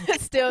just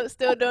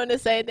still doing the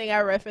same thing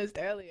I referenced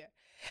earlier.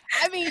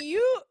 I mean,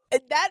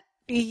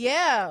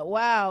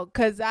 wow,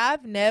 because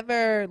I've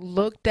never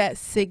looked at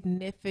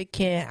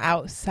significant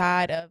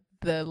outside of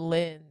the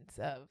lens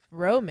of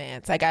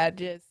romance. Like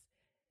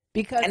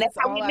because and that's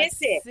how we miss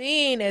it.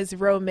 Seen as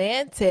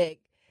romantic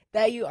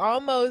that you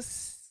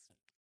almost,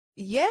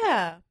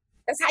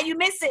 that's how you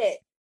miss it.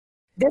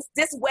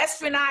 This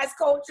westernized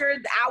culture,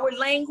 our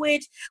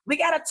language, we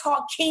got to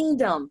talk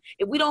kingdom.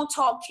 If we don't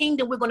talk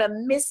kingdom, we're going to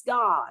miss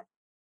God.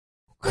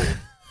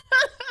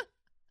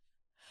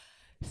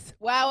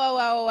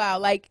 Wow.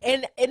 Like,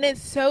 and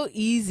it's so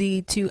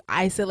easy to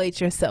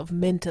isolate yourself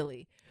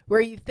mentally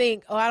where you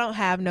think, oh, I don't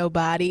have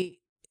nobody.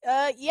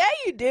 Yeah,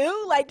 you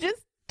do. Like,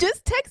 just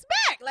text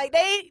back. Like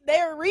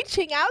they're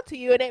reaching out to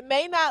you, and it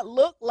may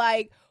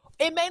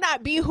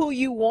not be who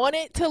you want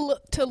it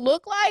to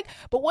look like,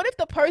 but what if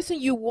the person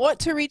you want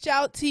to reach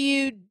out to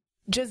you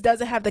just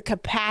doesn't have the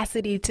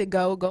capacity to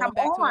going back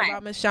to what I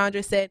Am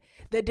Shondra said,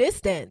 the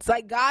distance.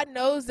 Like God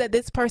knows that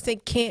this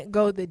person can't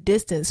go the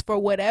distance for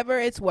whatever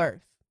it's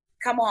worth.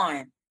 Come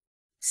on.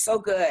 So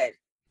good.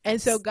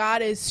 And so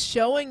God is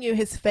showing you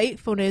his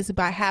faithfulness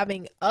by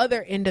having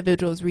other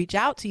individuals reach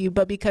out to you,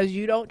 but because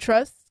you don't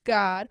trust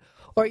God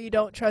or you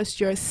don't trust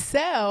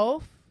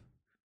yourself,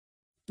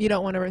 you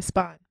don't want to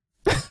respond.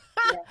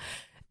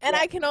 And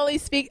I can only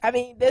speak, I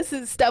mean, this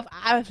is stuff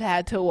I've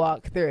had to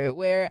walk through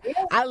where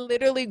I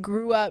literally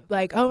grew up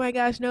like, oh my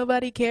gosh,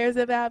 nobody cares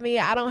about me.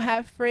 I don't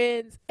have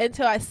friends,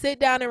 until I sit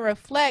down and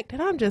reflect,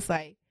 and I'm just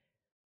like,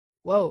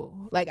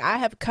 whoa, like I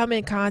have come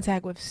in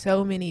contact with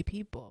so many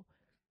people.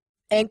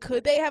 And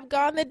could they have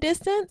gone the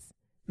distance?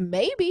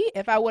 Maybe,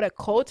 if I would have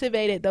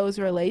cultivated those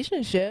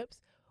relationships,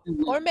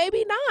 or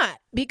maybe not,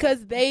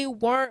 because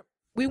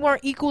we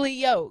weren't equally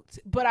yoked.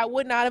 But I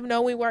would not have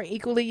known we weren't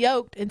equally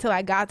yoked until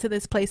I got to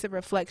this place of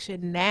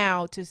reflection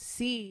now to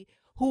see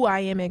who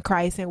I am in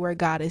Christ and where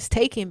God is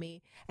taking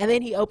me. And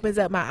then he opens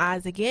up my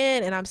eyes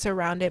again, and I'm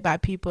surrounded by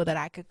people that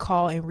I could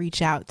call and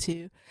reach out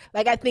to.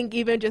 Like, I think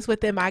even just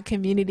within my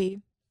community,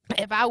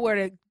 if I were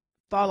to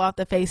fall off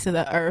the face of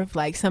the earth,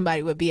 like,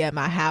 somebody would be at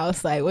my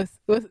house. Like, what's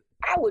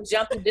I would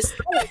jump through this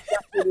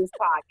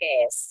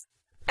podcast.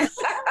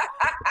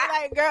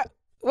 like, girl,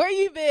 where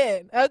you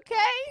been?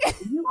 Okay.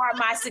 You are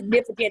my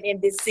significant in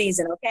this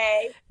season,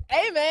 okay?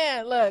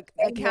 Amen. Look,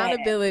 Amen.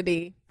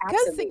 Accountability.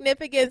 Because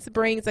significance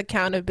brings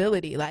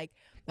accountability. Like,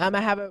 I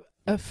have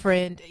a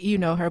friend, you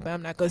know her, but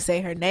I'm not going to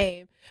say her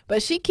name,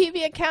 but she keep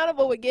me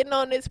accountable with getting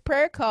on this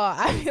prayer call.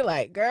 I be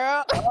like,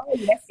 girl. Oh,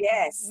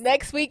 yes.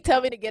 Next week, tell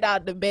me to get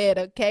out the bed,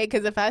 okay?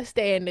 Because if I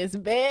stay in this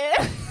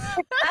bed.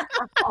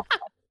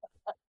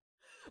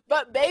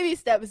 But baby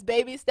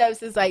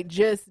steps is like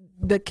just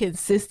the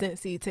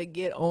consistency to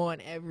get on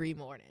every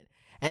morning.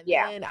 And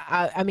then,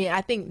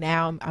 I think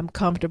now I'm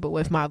comfortable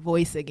with my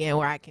voice again,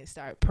 where I can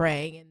start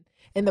praying and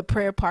in the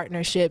prayer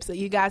partnership. So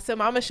you guys, so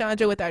Mama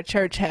Shondra with our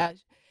church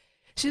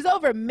she's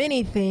over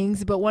many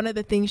things, but one of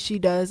the things she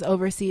does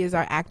oversee is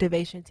our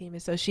activation team.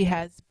 And so she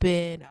has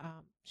been,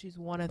 she's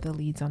one of the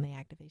leads on the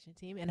activation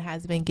team and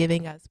has been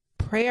giving us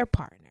prayer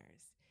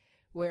partners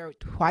where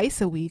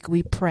twice a week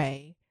we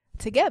pray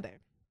together.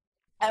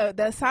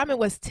 The assignment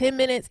was 10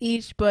 minutes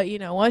each, but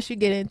once you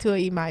get into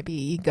it,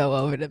 you go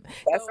over them.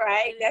 That's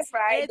right.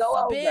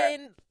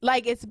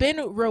 It's been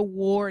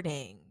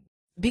rewarding,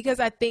 because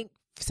I think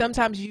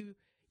sometimes you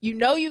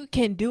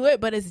can do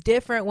it, but it's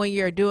different when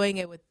you're doing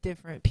it with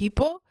different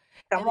people.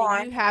 Come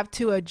on. You have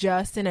to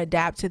adjust and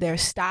adapt to their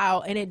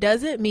style. And it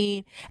doesn't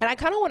mean, and I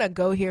kind of want to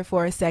go here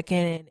for a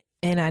second,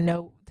 and I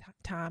know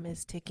time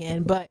is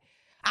ticking, but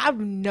I've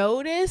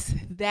noticed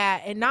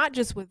that, and not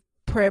just with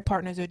prayer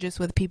partners or just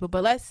with people,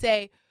 but let's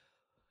say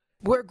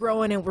we're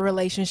growing in a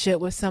relationship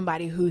with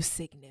somebody who's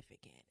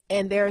significant,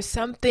 and there's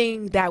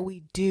something that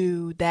we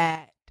do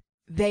that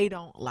they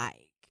don't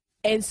like.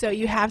 And so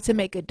you have to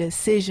make a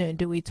decision.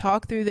 Do we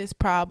talk through this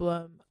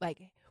problem? Like,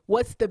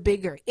 what's the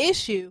bigger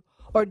issue?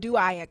 Or do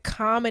I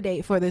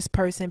accommodate for this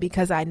person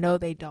because I know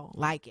they don't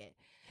like it?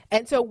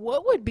 And so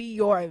what would be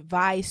your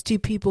advice to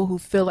people who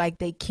feel like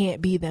they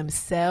can't be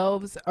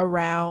themselves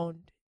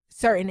around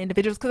certain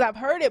individuals? Because I've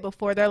heard it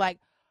before. They're like,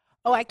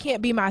 oh, I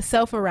can't be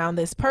myself around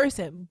this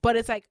person. But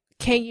it's like,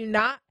 can you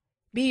not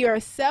be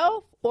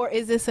yourself? Or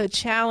is this a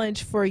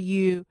challenge for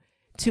you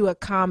to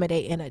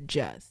accommodate and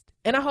adjust?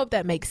 And I hope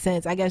that makes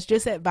sense. I guess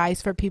just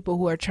advice for people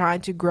who are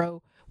trying to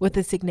grow with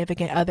a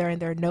significant other, and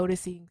they're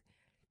noticing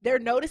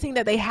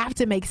that they have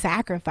to make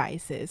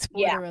sacrifices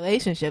for the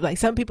relationship. Like,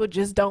 some people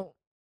just don't.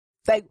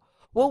 Like,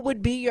 what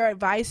would be your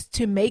advice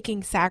to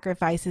making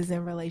sacrifices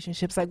in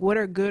relationships? Like, what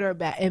are good or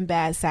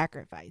bad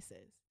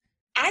sacrifices?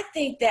 I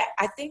think that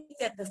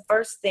the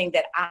first thing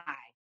that I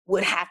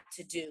would have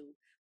to do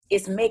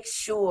is make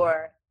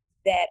sure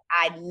that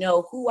I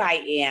know who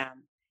I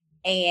am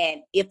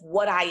and if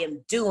what I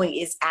am doing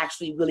is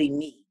actually really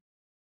me.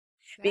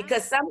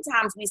 Because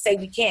sometimes we say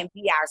we can't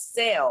be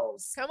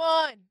ourselves. Come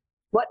on.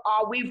 But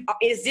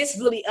is this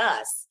really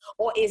us?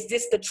 Or is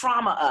this the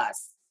trauma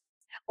us?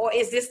 Or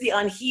is this the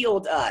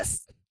unhealed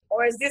us?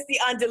 Or is this the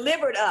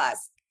undelivered us?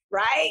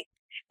 Right?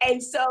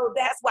 And so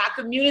that's why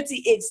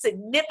community is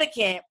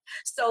significant.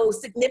 So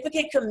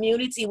significant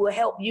community will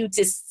help you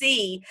to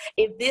see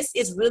if this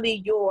is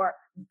really your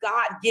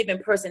God-given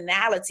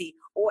personality,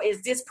 or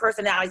is this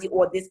personality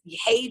or this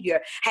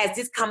behavior, has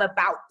this come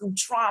about through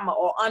trauma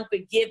or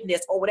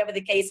unforgiveness or whatever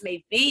the case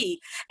may be.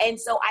 And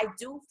so I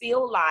do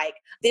feel like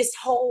this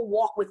whole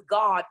walk with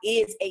God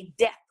is a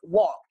death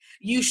walk.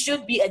 You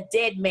should be a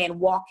dead man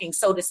walking,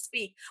 so to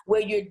speak,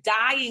 where you're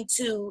dying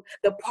to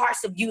the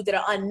parts of you that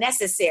are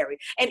unnecessary,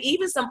 and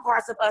even some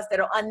parts of us that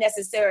are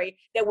unnecessary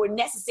that were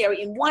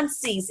necessary in one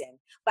season.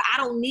 But I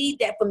don't need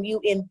that from you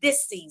in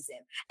this season.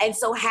 And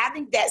so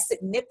having that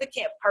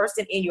significant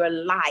person in your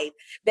life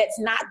that's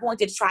not going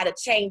to try to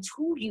change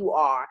who you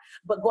are,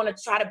 but going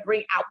to try to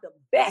bring out the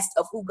best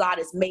of who God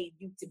has made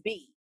you to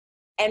be.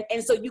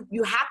 And so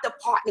you have to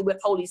partner with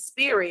Holy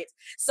Spirit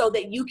so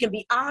that you can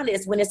be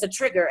honest when it's a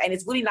trigger and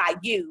it's really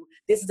not you.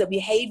 This is a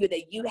behavior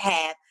that you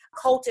have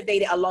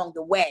cultivated along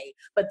the way,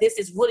 but this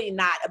is really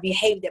not a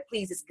behavior that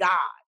pleases God.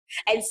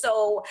 And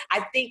so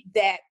I think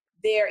that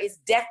there is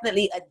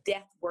definitely a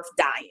death worth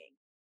dying.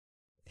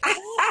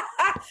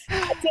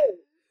 I do.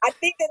 I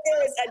think that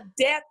there is a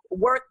death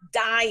worth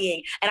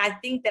dying. And I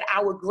think that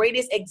our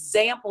greatest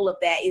example of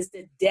that is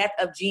the death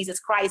of Jesus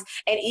Christ.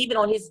 And even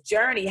on his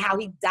journey, how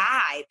he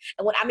died.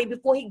 And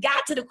before he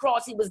got to the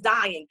cross, he was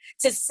dying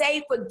to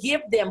say,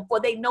 forgive them, for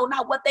they know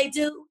not what they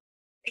do.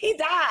 He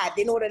died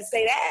in order to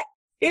say that.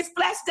 His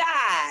flesh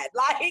died.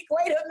 Like,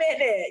 wait a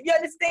minute. You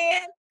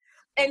understand?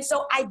 And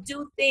so I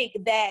do think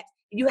that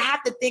you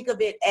have to think of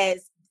it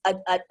as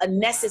a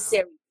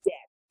necessary death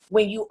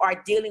when you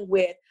are dealing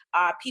with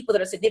people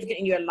that are significant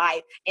in your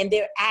life, and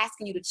they're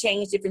asking you to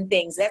change different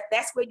things.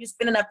 That's where you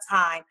spend enough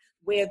time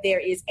where there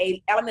is an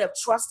element of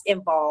trust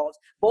involved.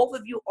 Both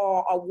of you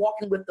are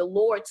walking with the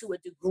Lord to a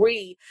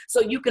degree, so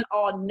you can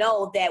all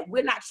know that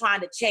we're not trying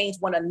to change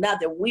one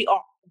another. We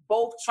are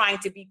both trying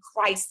to be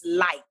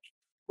Christ-like,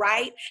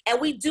 right?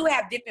 And we do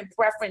have different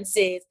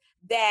preferences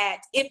that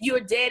if you're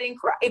dead in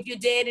Christ, if you're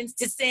dead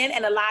to sin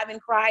and alive in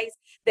Christ,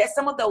 that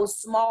some of those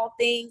small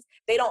things,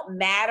 they don't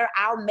matter.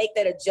 I'll make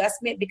that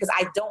adjustment because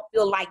I don't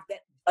feel like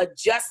that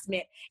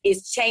adjustment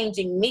is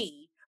changing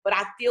me, but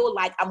I feel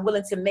like I'm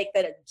willing to make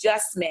that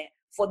adjustment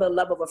for the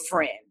love of a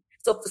friend.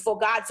 So for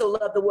God so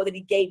loved the world that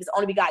he gave his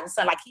only begotten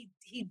son, like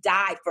he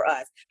died for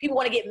us. People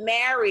want to get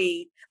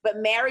married, but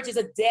marriage is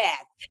a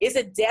death. It's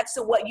a death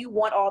to what you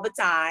want all the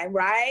time,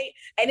 right?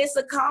 And it's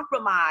a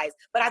compromise.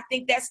 But I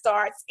think that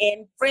starts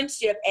in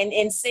friendship and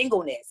in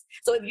singleness.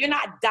 So if you're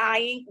not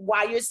dying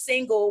while you're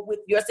single with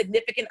your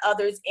significant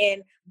others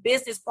in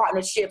business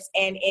partnerships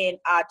and in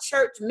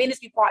church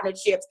ministry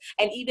partnerships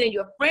and even in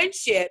your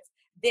friendships,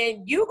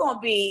 then you're gonna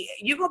be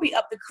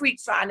up the creek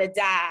trying to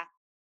die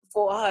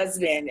for a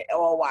husband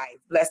or a wife.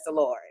 Bless the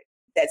Lord.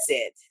 That's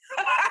it.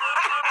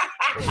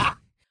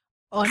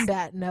 On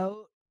that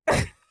note,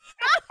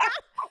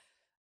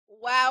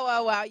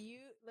 wow.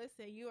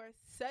 You are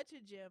such a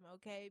gem,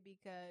 okay?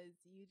 Because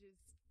you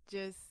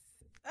just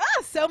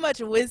so much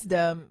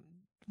wisdom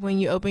when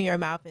you open your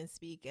mouth and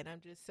speak. And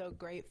I'm just so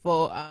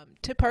grateful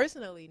to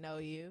personally know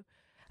you,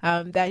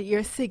 that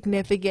you're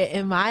significant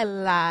in my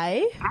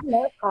life. I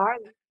love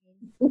Carly.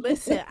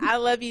 Listen, I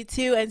love you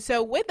too. And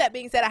so with that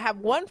being said, I have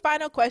one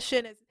final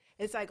question.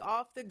 It's like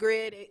off the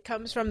grid. It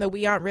comes from the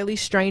We Aren't Really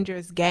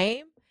Strangers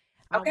game.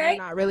 Okay. We're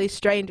not really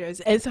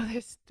strangers. And so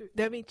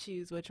let me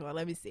choose which one.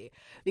 Let me see.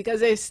 Because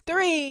there's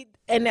 3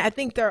 and I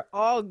think they're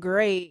all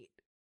great.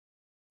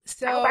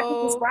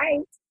 So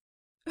right.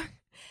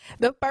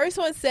 The first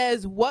one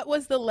says, what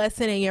was the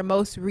lesson in your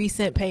most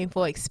recent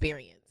painful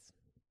experience?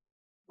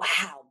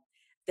 Wow.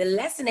 The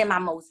lesson in my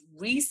most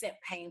recent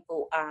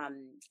painful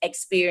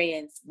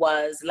experience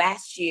was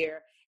last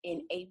year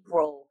in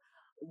April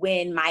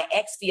when my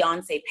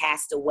ex-fiance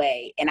passed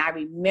away. And I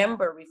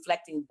remember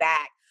reflecting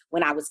back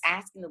when I was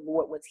asking the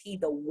Lord, was he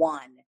the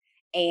one?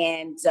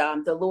 And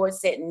the Lord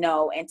said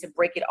no, and to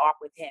break it off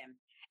with him.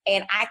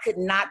 And I could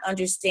not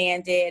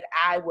understand it.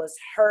 I was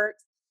hurt.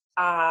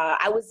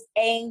 I was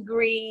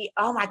angry.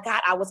 Oh my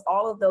God, I was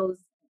all of those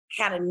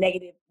kind of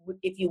negative,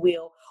 if you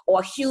will,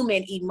 or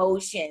human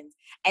emotions.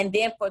 And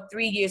then for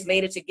 3 years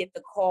later to get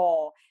the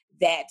call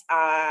that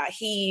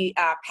he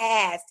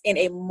passed in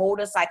a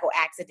motorcycle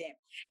accident.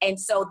 And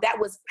so that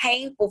was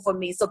painful for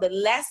me. So the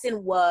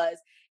lesson was,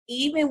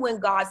 even when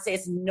God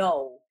says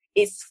no,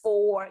 it's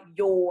for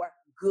your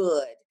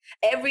good.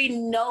 Every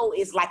no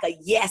is like a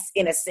yes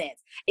in a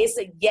sense. It's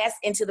a yes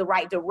into the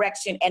right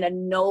direction and a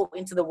no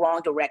into the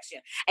wrong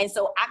direction. And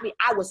so, I mean,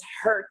 I was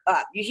hurt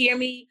up. You hear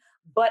me?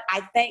 But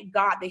I thank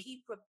God that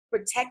he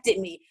protected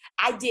me.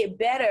 I did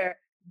better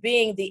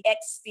being the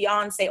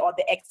ex-fiance or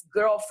the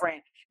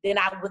ex-girlfriend than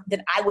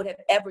I would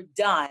have ever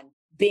done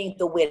being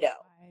the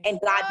widow. And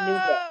God knew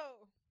that.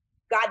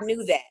 God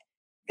knew that.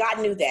 God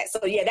knew that.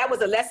 So yeah, that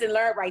was a lesson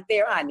learned right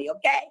there, honey.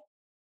 Okay.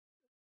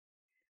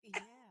 Yeah.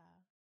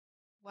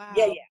 Wow.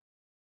 Yeah.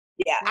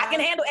 Wow. I can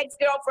handle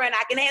ex-girlfriend.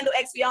 I can handle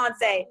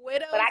ex-fiance,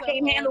 but I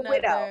can't handle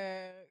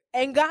widow.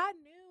 And God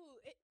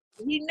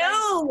knew. He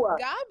knew.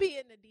 Like, God be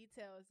in the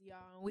details,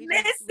 y'all. We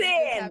just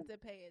have to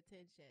pay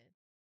attention.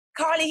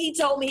 Carly, he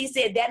told me, he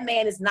said, that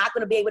man is not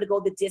going to be able to go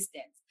the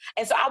distance.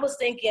 And so I was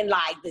thinking,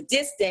 like, the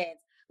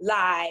distance,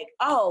 like,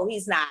 oh,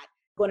 he's not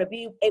going to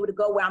be able to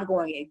go where I'm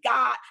going. And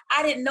God,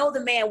 I didn't know the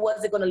man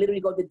wasn't going to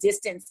literally go the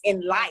distance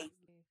in life.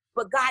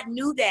 But God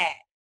knew that.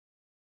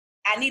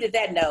 I needed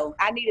that no.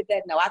 I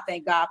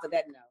thank God for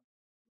that no.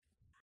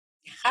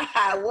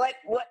 What?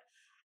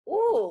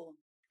 Ooh,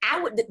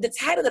 the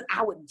title that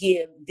I would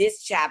give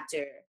this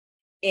chapter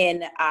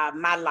in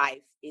my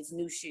life is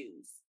New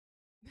Shoes.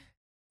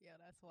 Yeah,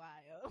 that's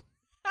wild.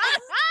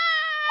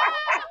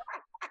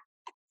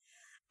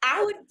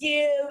 I would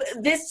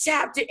give this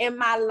chapter in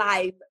my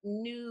life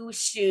New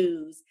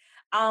Shoes,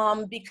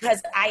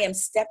 because I am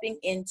stepping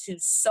into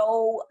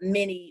so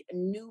many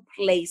new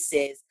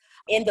places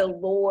in the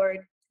Lord,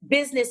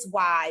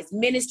 business-wise,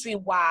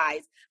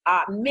 ministry-wise,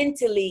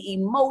 mentally,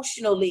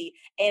 emotionally,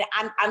 and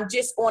I'm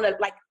just on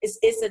it's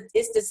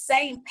the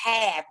same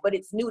path, but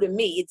it's new to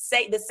me. It's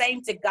the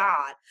same to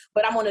God,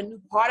 but I'm on a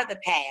new part of the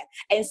path,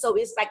 and so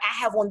it's like I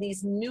have on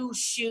these new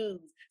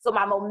shoes. So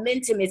my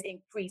momentum is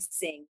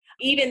increasing.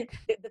 Even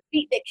the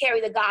feet that carry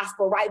the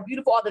gospel, right?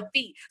 Beautiful are the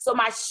feet. So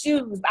my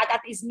shoes, I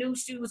got these new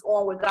shoes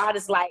on where God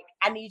is like,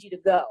 I need you to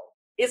go.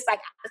 It's like,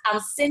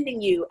 I'm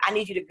sending you, I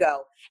need you to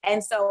go.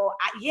 And so,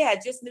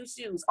 just new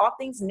shoes, all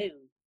things new.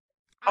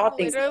 I'm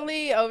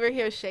literally over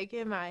here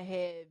shaking my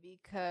head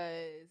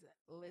because,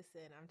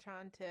 listen, I'm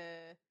trying to,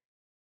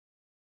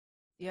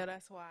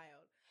 that's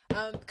wild.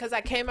 Because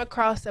I came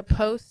across a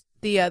post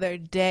the other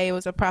day. It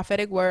was a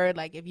prophetic word.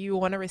 Like, if you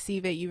want to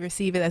receive it, you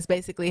receive it. That's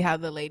basically how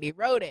the lady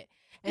wrote it.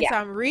 And so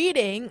I'm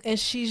reading, and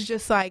she's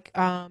just like,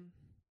 some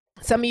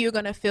of you are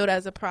going to feel it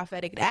as a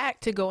prophetic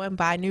act to go and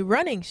buy new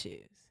running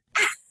shoes.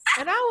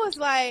 And I was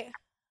like,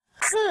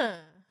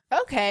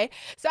 okay.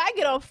 So I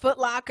get on Foot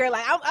Locker.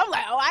 Like, I'm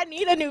like, oh, I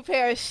need a new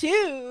pair of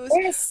shoes.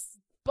 Yes.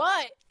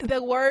 But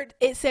the word,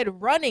 it said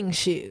running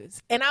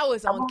shoes. And I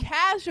was on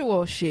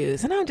casual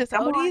shoes. And I'm just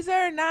like, these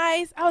are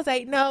nice. I was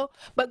like, no.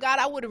 But God,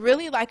 I would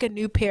really like a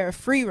new pair of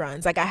free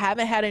runs. Like I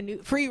haven't had a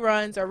new free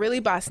runs or really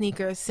bought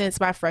sneakers since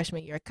my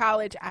freshman year of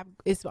college.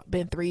 It's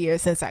been 3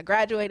 years since I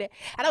graduated.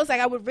 And I was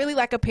like, I would really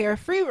like a pair of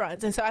free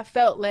runs. And so I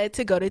felt led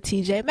to go to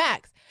TJ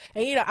Maxx.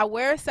 And, you know, I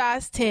wear a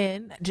size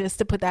 10, just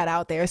to put that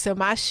out there. So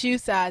my shoe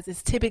size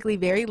is typically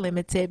very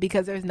limited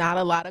because there's not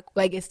a lot of,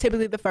 like, it's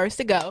typically the first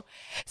to go.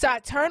 So I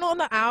turn on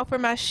the aisle for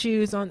my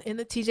shoes in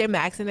the TJ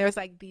Maxx, and there's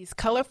like these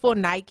colorful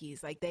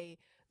Nikes. Like they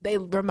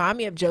remind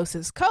me of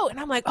Joseph's coat. And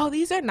I'm like, oh,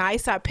 these are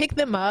nice. So I picked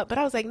them up, but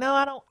I was like, no,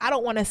 I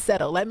don't want to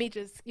settle. Let me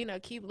just, you know,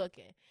 keep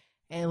looking.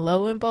 And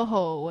lo and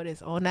behold, what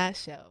is on that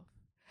shelf?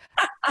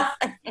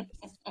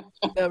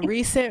 The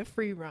recent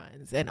free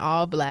runs in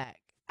all black.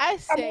 I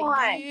said,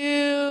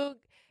 you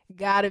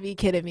gotta be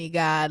kidding me,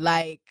 God.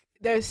 Like,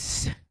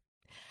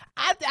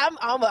 I'm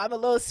a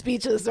little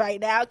speechless right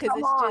now because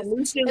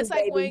it's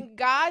like when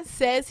God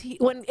says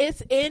when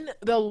it's in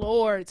the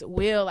Lord's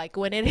will, like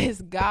when it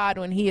is God,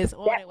 when he is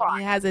on it, when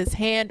he has his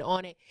hand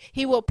on it,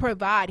 he will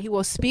provide. He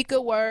will speak a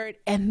word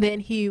and then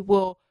he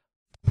will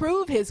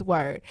prove his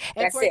word.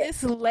 And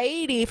this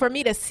lady, for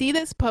me to see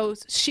this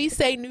post, she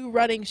say new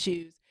running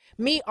shoes.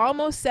 Me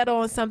almost settle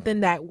on something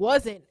that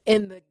wasn't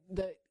in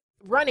the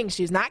running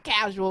shoes, not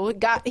casual.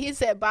 He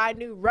said buy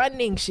new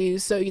running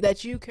shoes so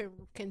that you can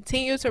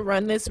continue to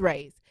run this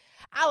race.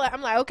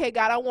 I'm like, okay,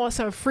 God, I want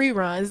some free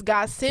runs.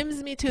 God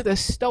sends me to the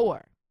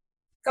store.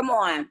 Come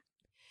on.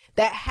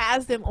 That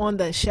has them on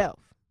the shelf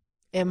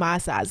in my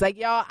size. Like,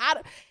 y'all,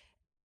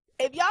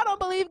 if y'all don't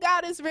believe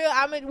God is real,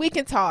 I mean, we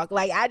can talk.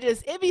 Like,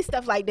 it be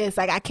stuff like this.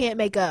 Like, I can't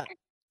make up.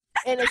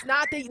 And it's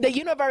not the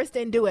universe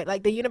didn't do it.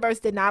 Like, the universe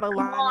did not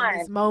align in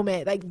this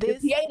moment. Like,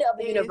 this. The creator of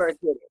the universe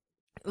did it.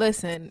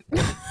 Listen,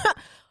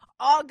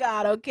 all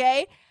God,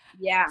 okay?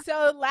 Yeah.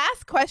 So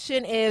last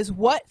question is,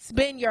 what's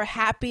been your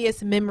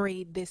happiest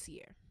memory this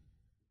year?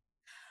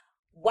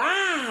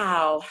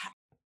 Wow.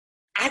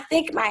 I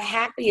think my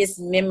happiest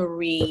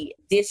memory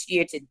this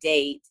year to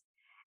date,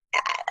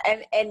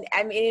 and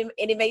I mean,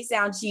 and it may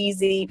sound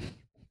cheesy.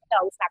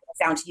 No, it's not going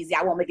to sound cheesy.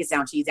 I won't make it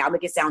sound cheesy. I'll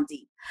make it sound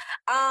deep.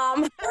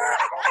 My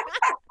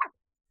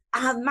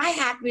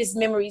happiest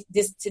memory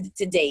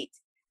to date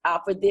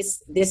for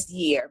this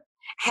year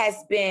has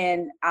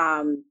been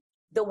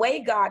the way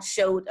God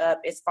showed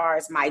up as far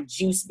as my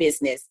juice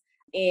business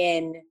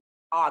in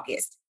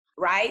August,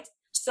 right?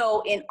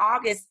 So in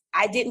August,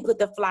 I didn't put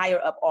the flyer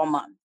up all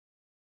month,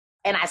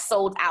 and I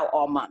sold out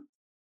all month.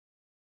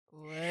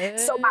 What?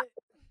 So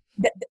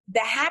the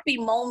happy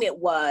moment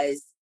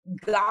was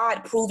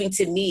God proving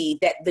to me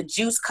that the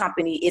juice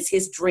company is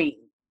his dream.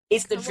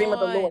 It's the dream of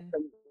the Lord for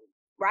me.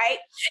 Right?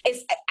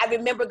 I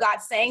remember God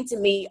saying to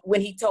me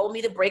when he told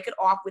me to break it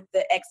off with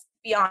the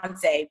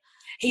ex-fiance,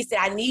 he said,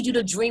 I need you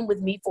to dream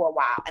with me for a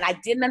while. And I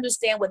didn't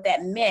understand what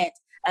that meant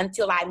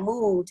until I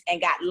moved and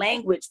got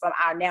language from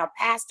our now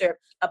pastor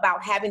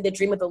about having the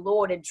dream of the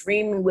Lord and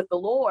dreaming with the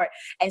Lord.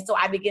 And so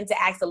I began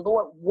to ask the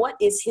Lord, what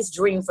is his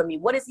dream for me?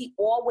 What has he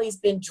always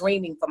been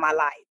dreaming for my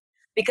life?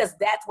 Because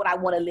that's what I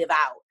want to live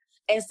out.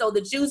 And so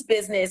the juice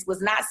business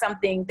was not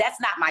something,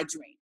 that's not my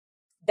dream.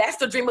 That's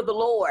the dream of the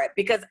Lord,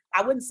 because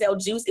I wouldn't sell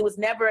juice. It was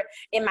never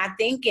in my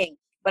thinking,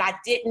 but I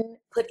didn't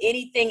put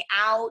anything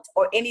out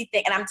or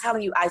anything. And I'm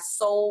telling you, I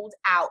sold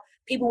out.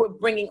 People were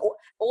bringing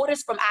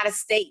orders from out of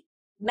state,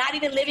 not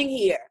even living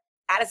here,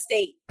 out of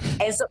state.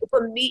 And so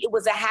for me, it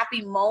was a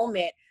happy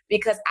moment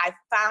because I'm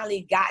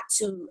finally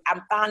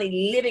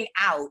living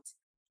out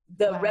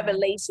the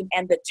revelation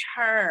and the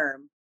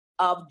term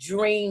of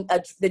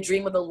the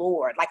dream of the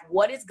Lord. Like,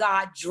 what is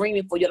God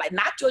dreaming for you? Like,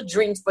 not your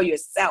dreams for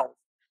yourself,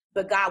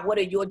 but God, what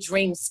are your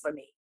dreams for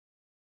me?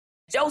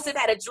 Joseph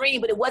had a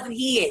dream, but it wasn't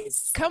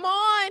his. Come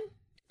on.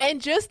 And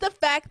just the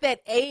fact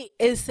that 8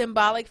 is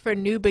symbolic for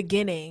new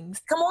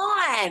beginnings. Come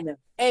on.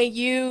 And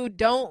you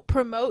don't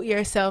promote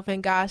yourself,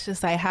 and God's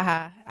just like,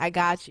 haha, I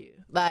got you.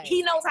 Like,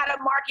 he knows how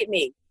to market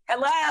me.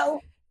 Hello?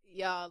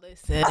 Y'all,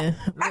 listen.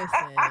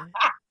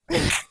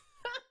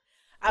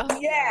 I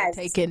hope y'all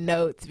taking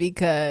notes,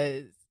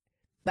 because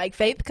like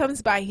faith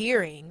comes by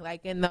hearing,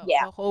 like in the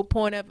whole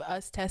point of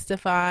us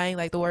testifying,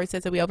 like the word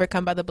says that we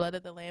overcome by the blood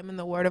of the Lamb and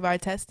the word of our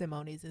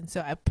testimonies. And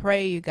so I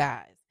pray, you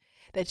guys,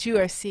 that you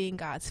are seeing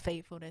God's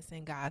faithfulness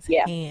in God's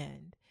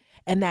hand,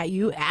 and that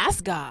you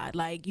ask God,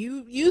 like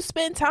you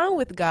spend time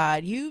with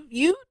God.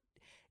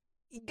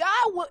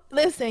 God will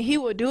listen. He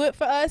will do it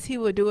for us. He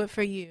will do it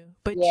for you.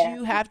 But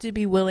you have to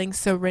be willing,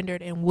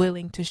 surrendered, and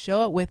willing to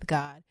show up with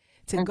God,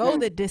 to go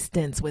the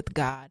distance with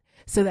God,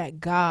 so that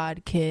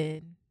God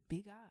can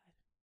be God.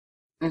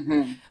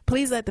 Mm-hmm.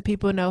 Please let the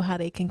people know how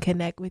they can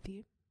connect with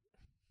you.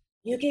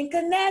 You can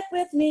connect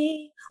with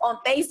me on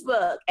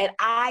Facebook at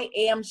I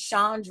Am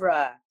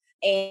Shondra.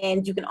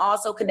 And you can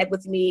also connect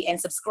with me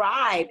and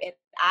subscribe at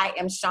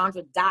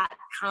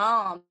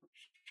IamShondra.com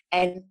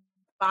and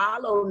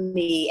follow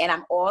me. And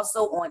I'm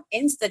also on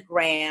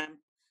Instagram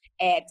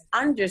at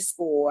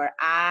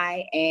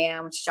 _I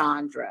Am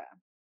Shondra.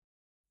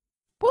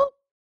 Whoop,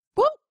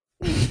 whoop.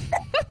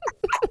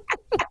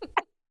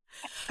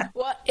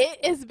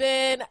 It has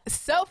been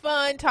so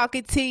fun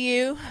talking to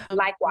you.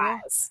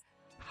 Likewise.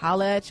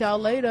 Holla at y'all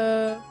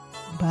later.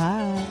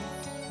 Bye.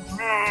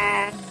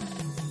 Bye.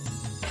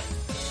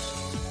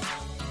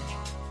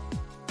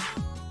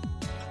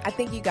 I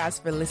thank you guys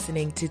for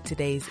listening to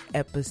today's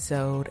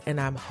episode, and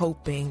I'm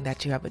hoping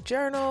that you have a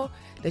journal,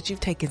 that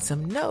you've taken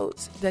some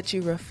notes, that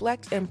you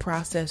reflect and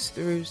process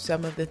through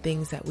some of the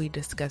things that we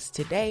discussed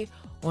today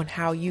on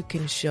how you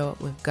can show up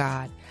with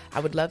God. I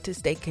would love to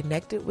stay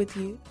connected with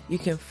you. You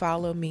can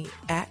follow me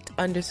at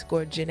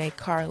 _Janae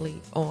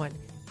Carly on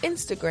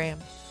Instagram,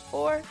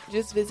 or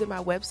just visit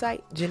my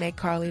website,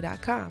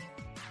 JanaeCarly.com.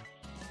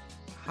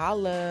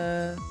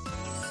 Holla.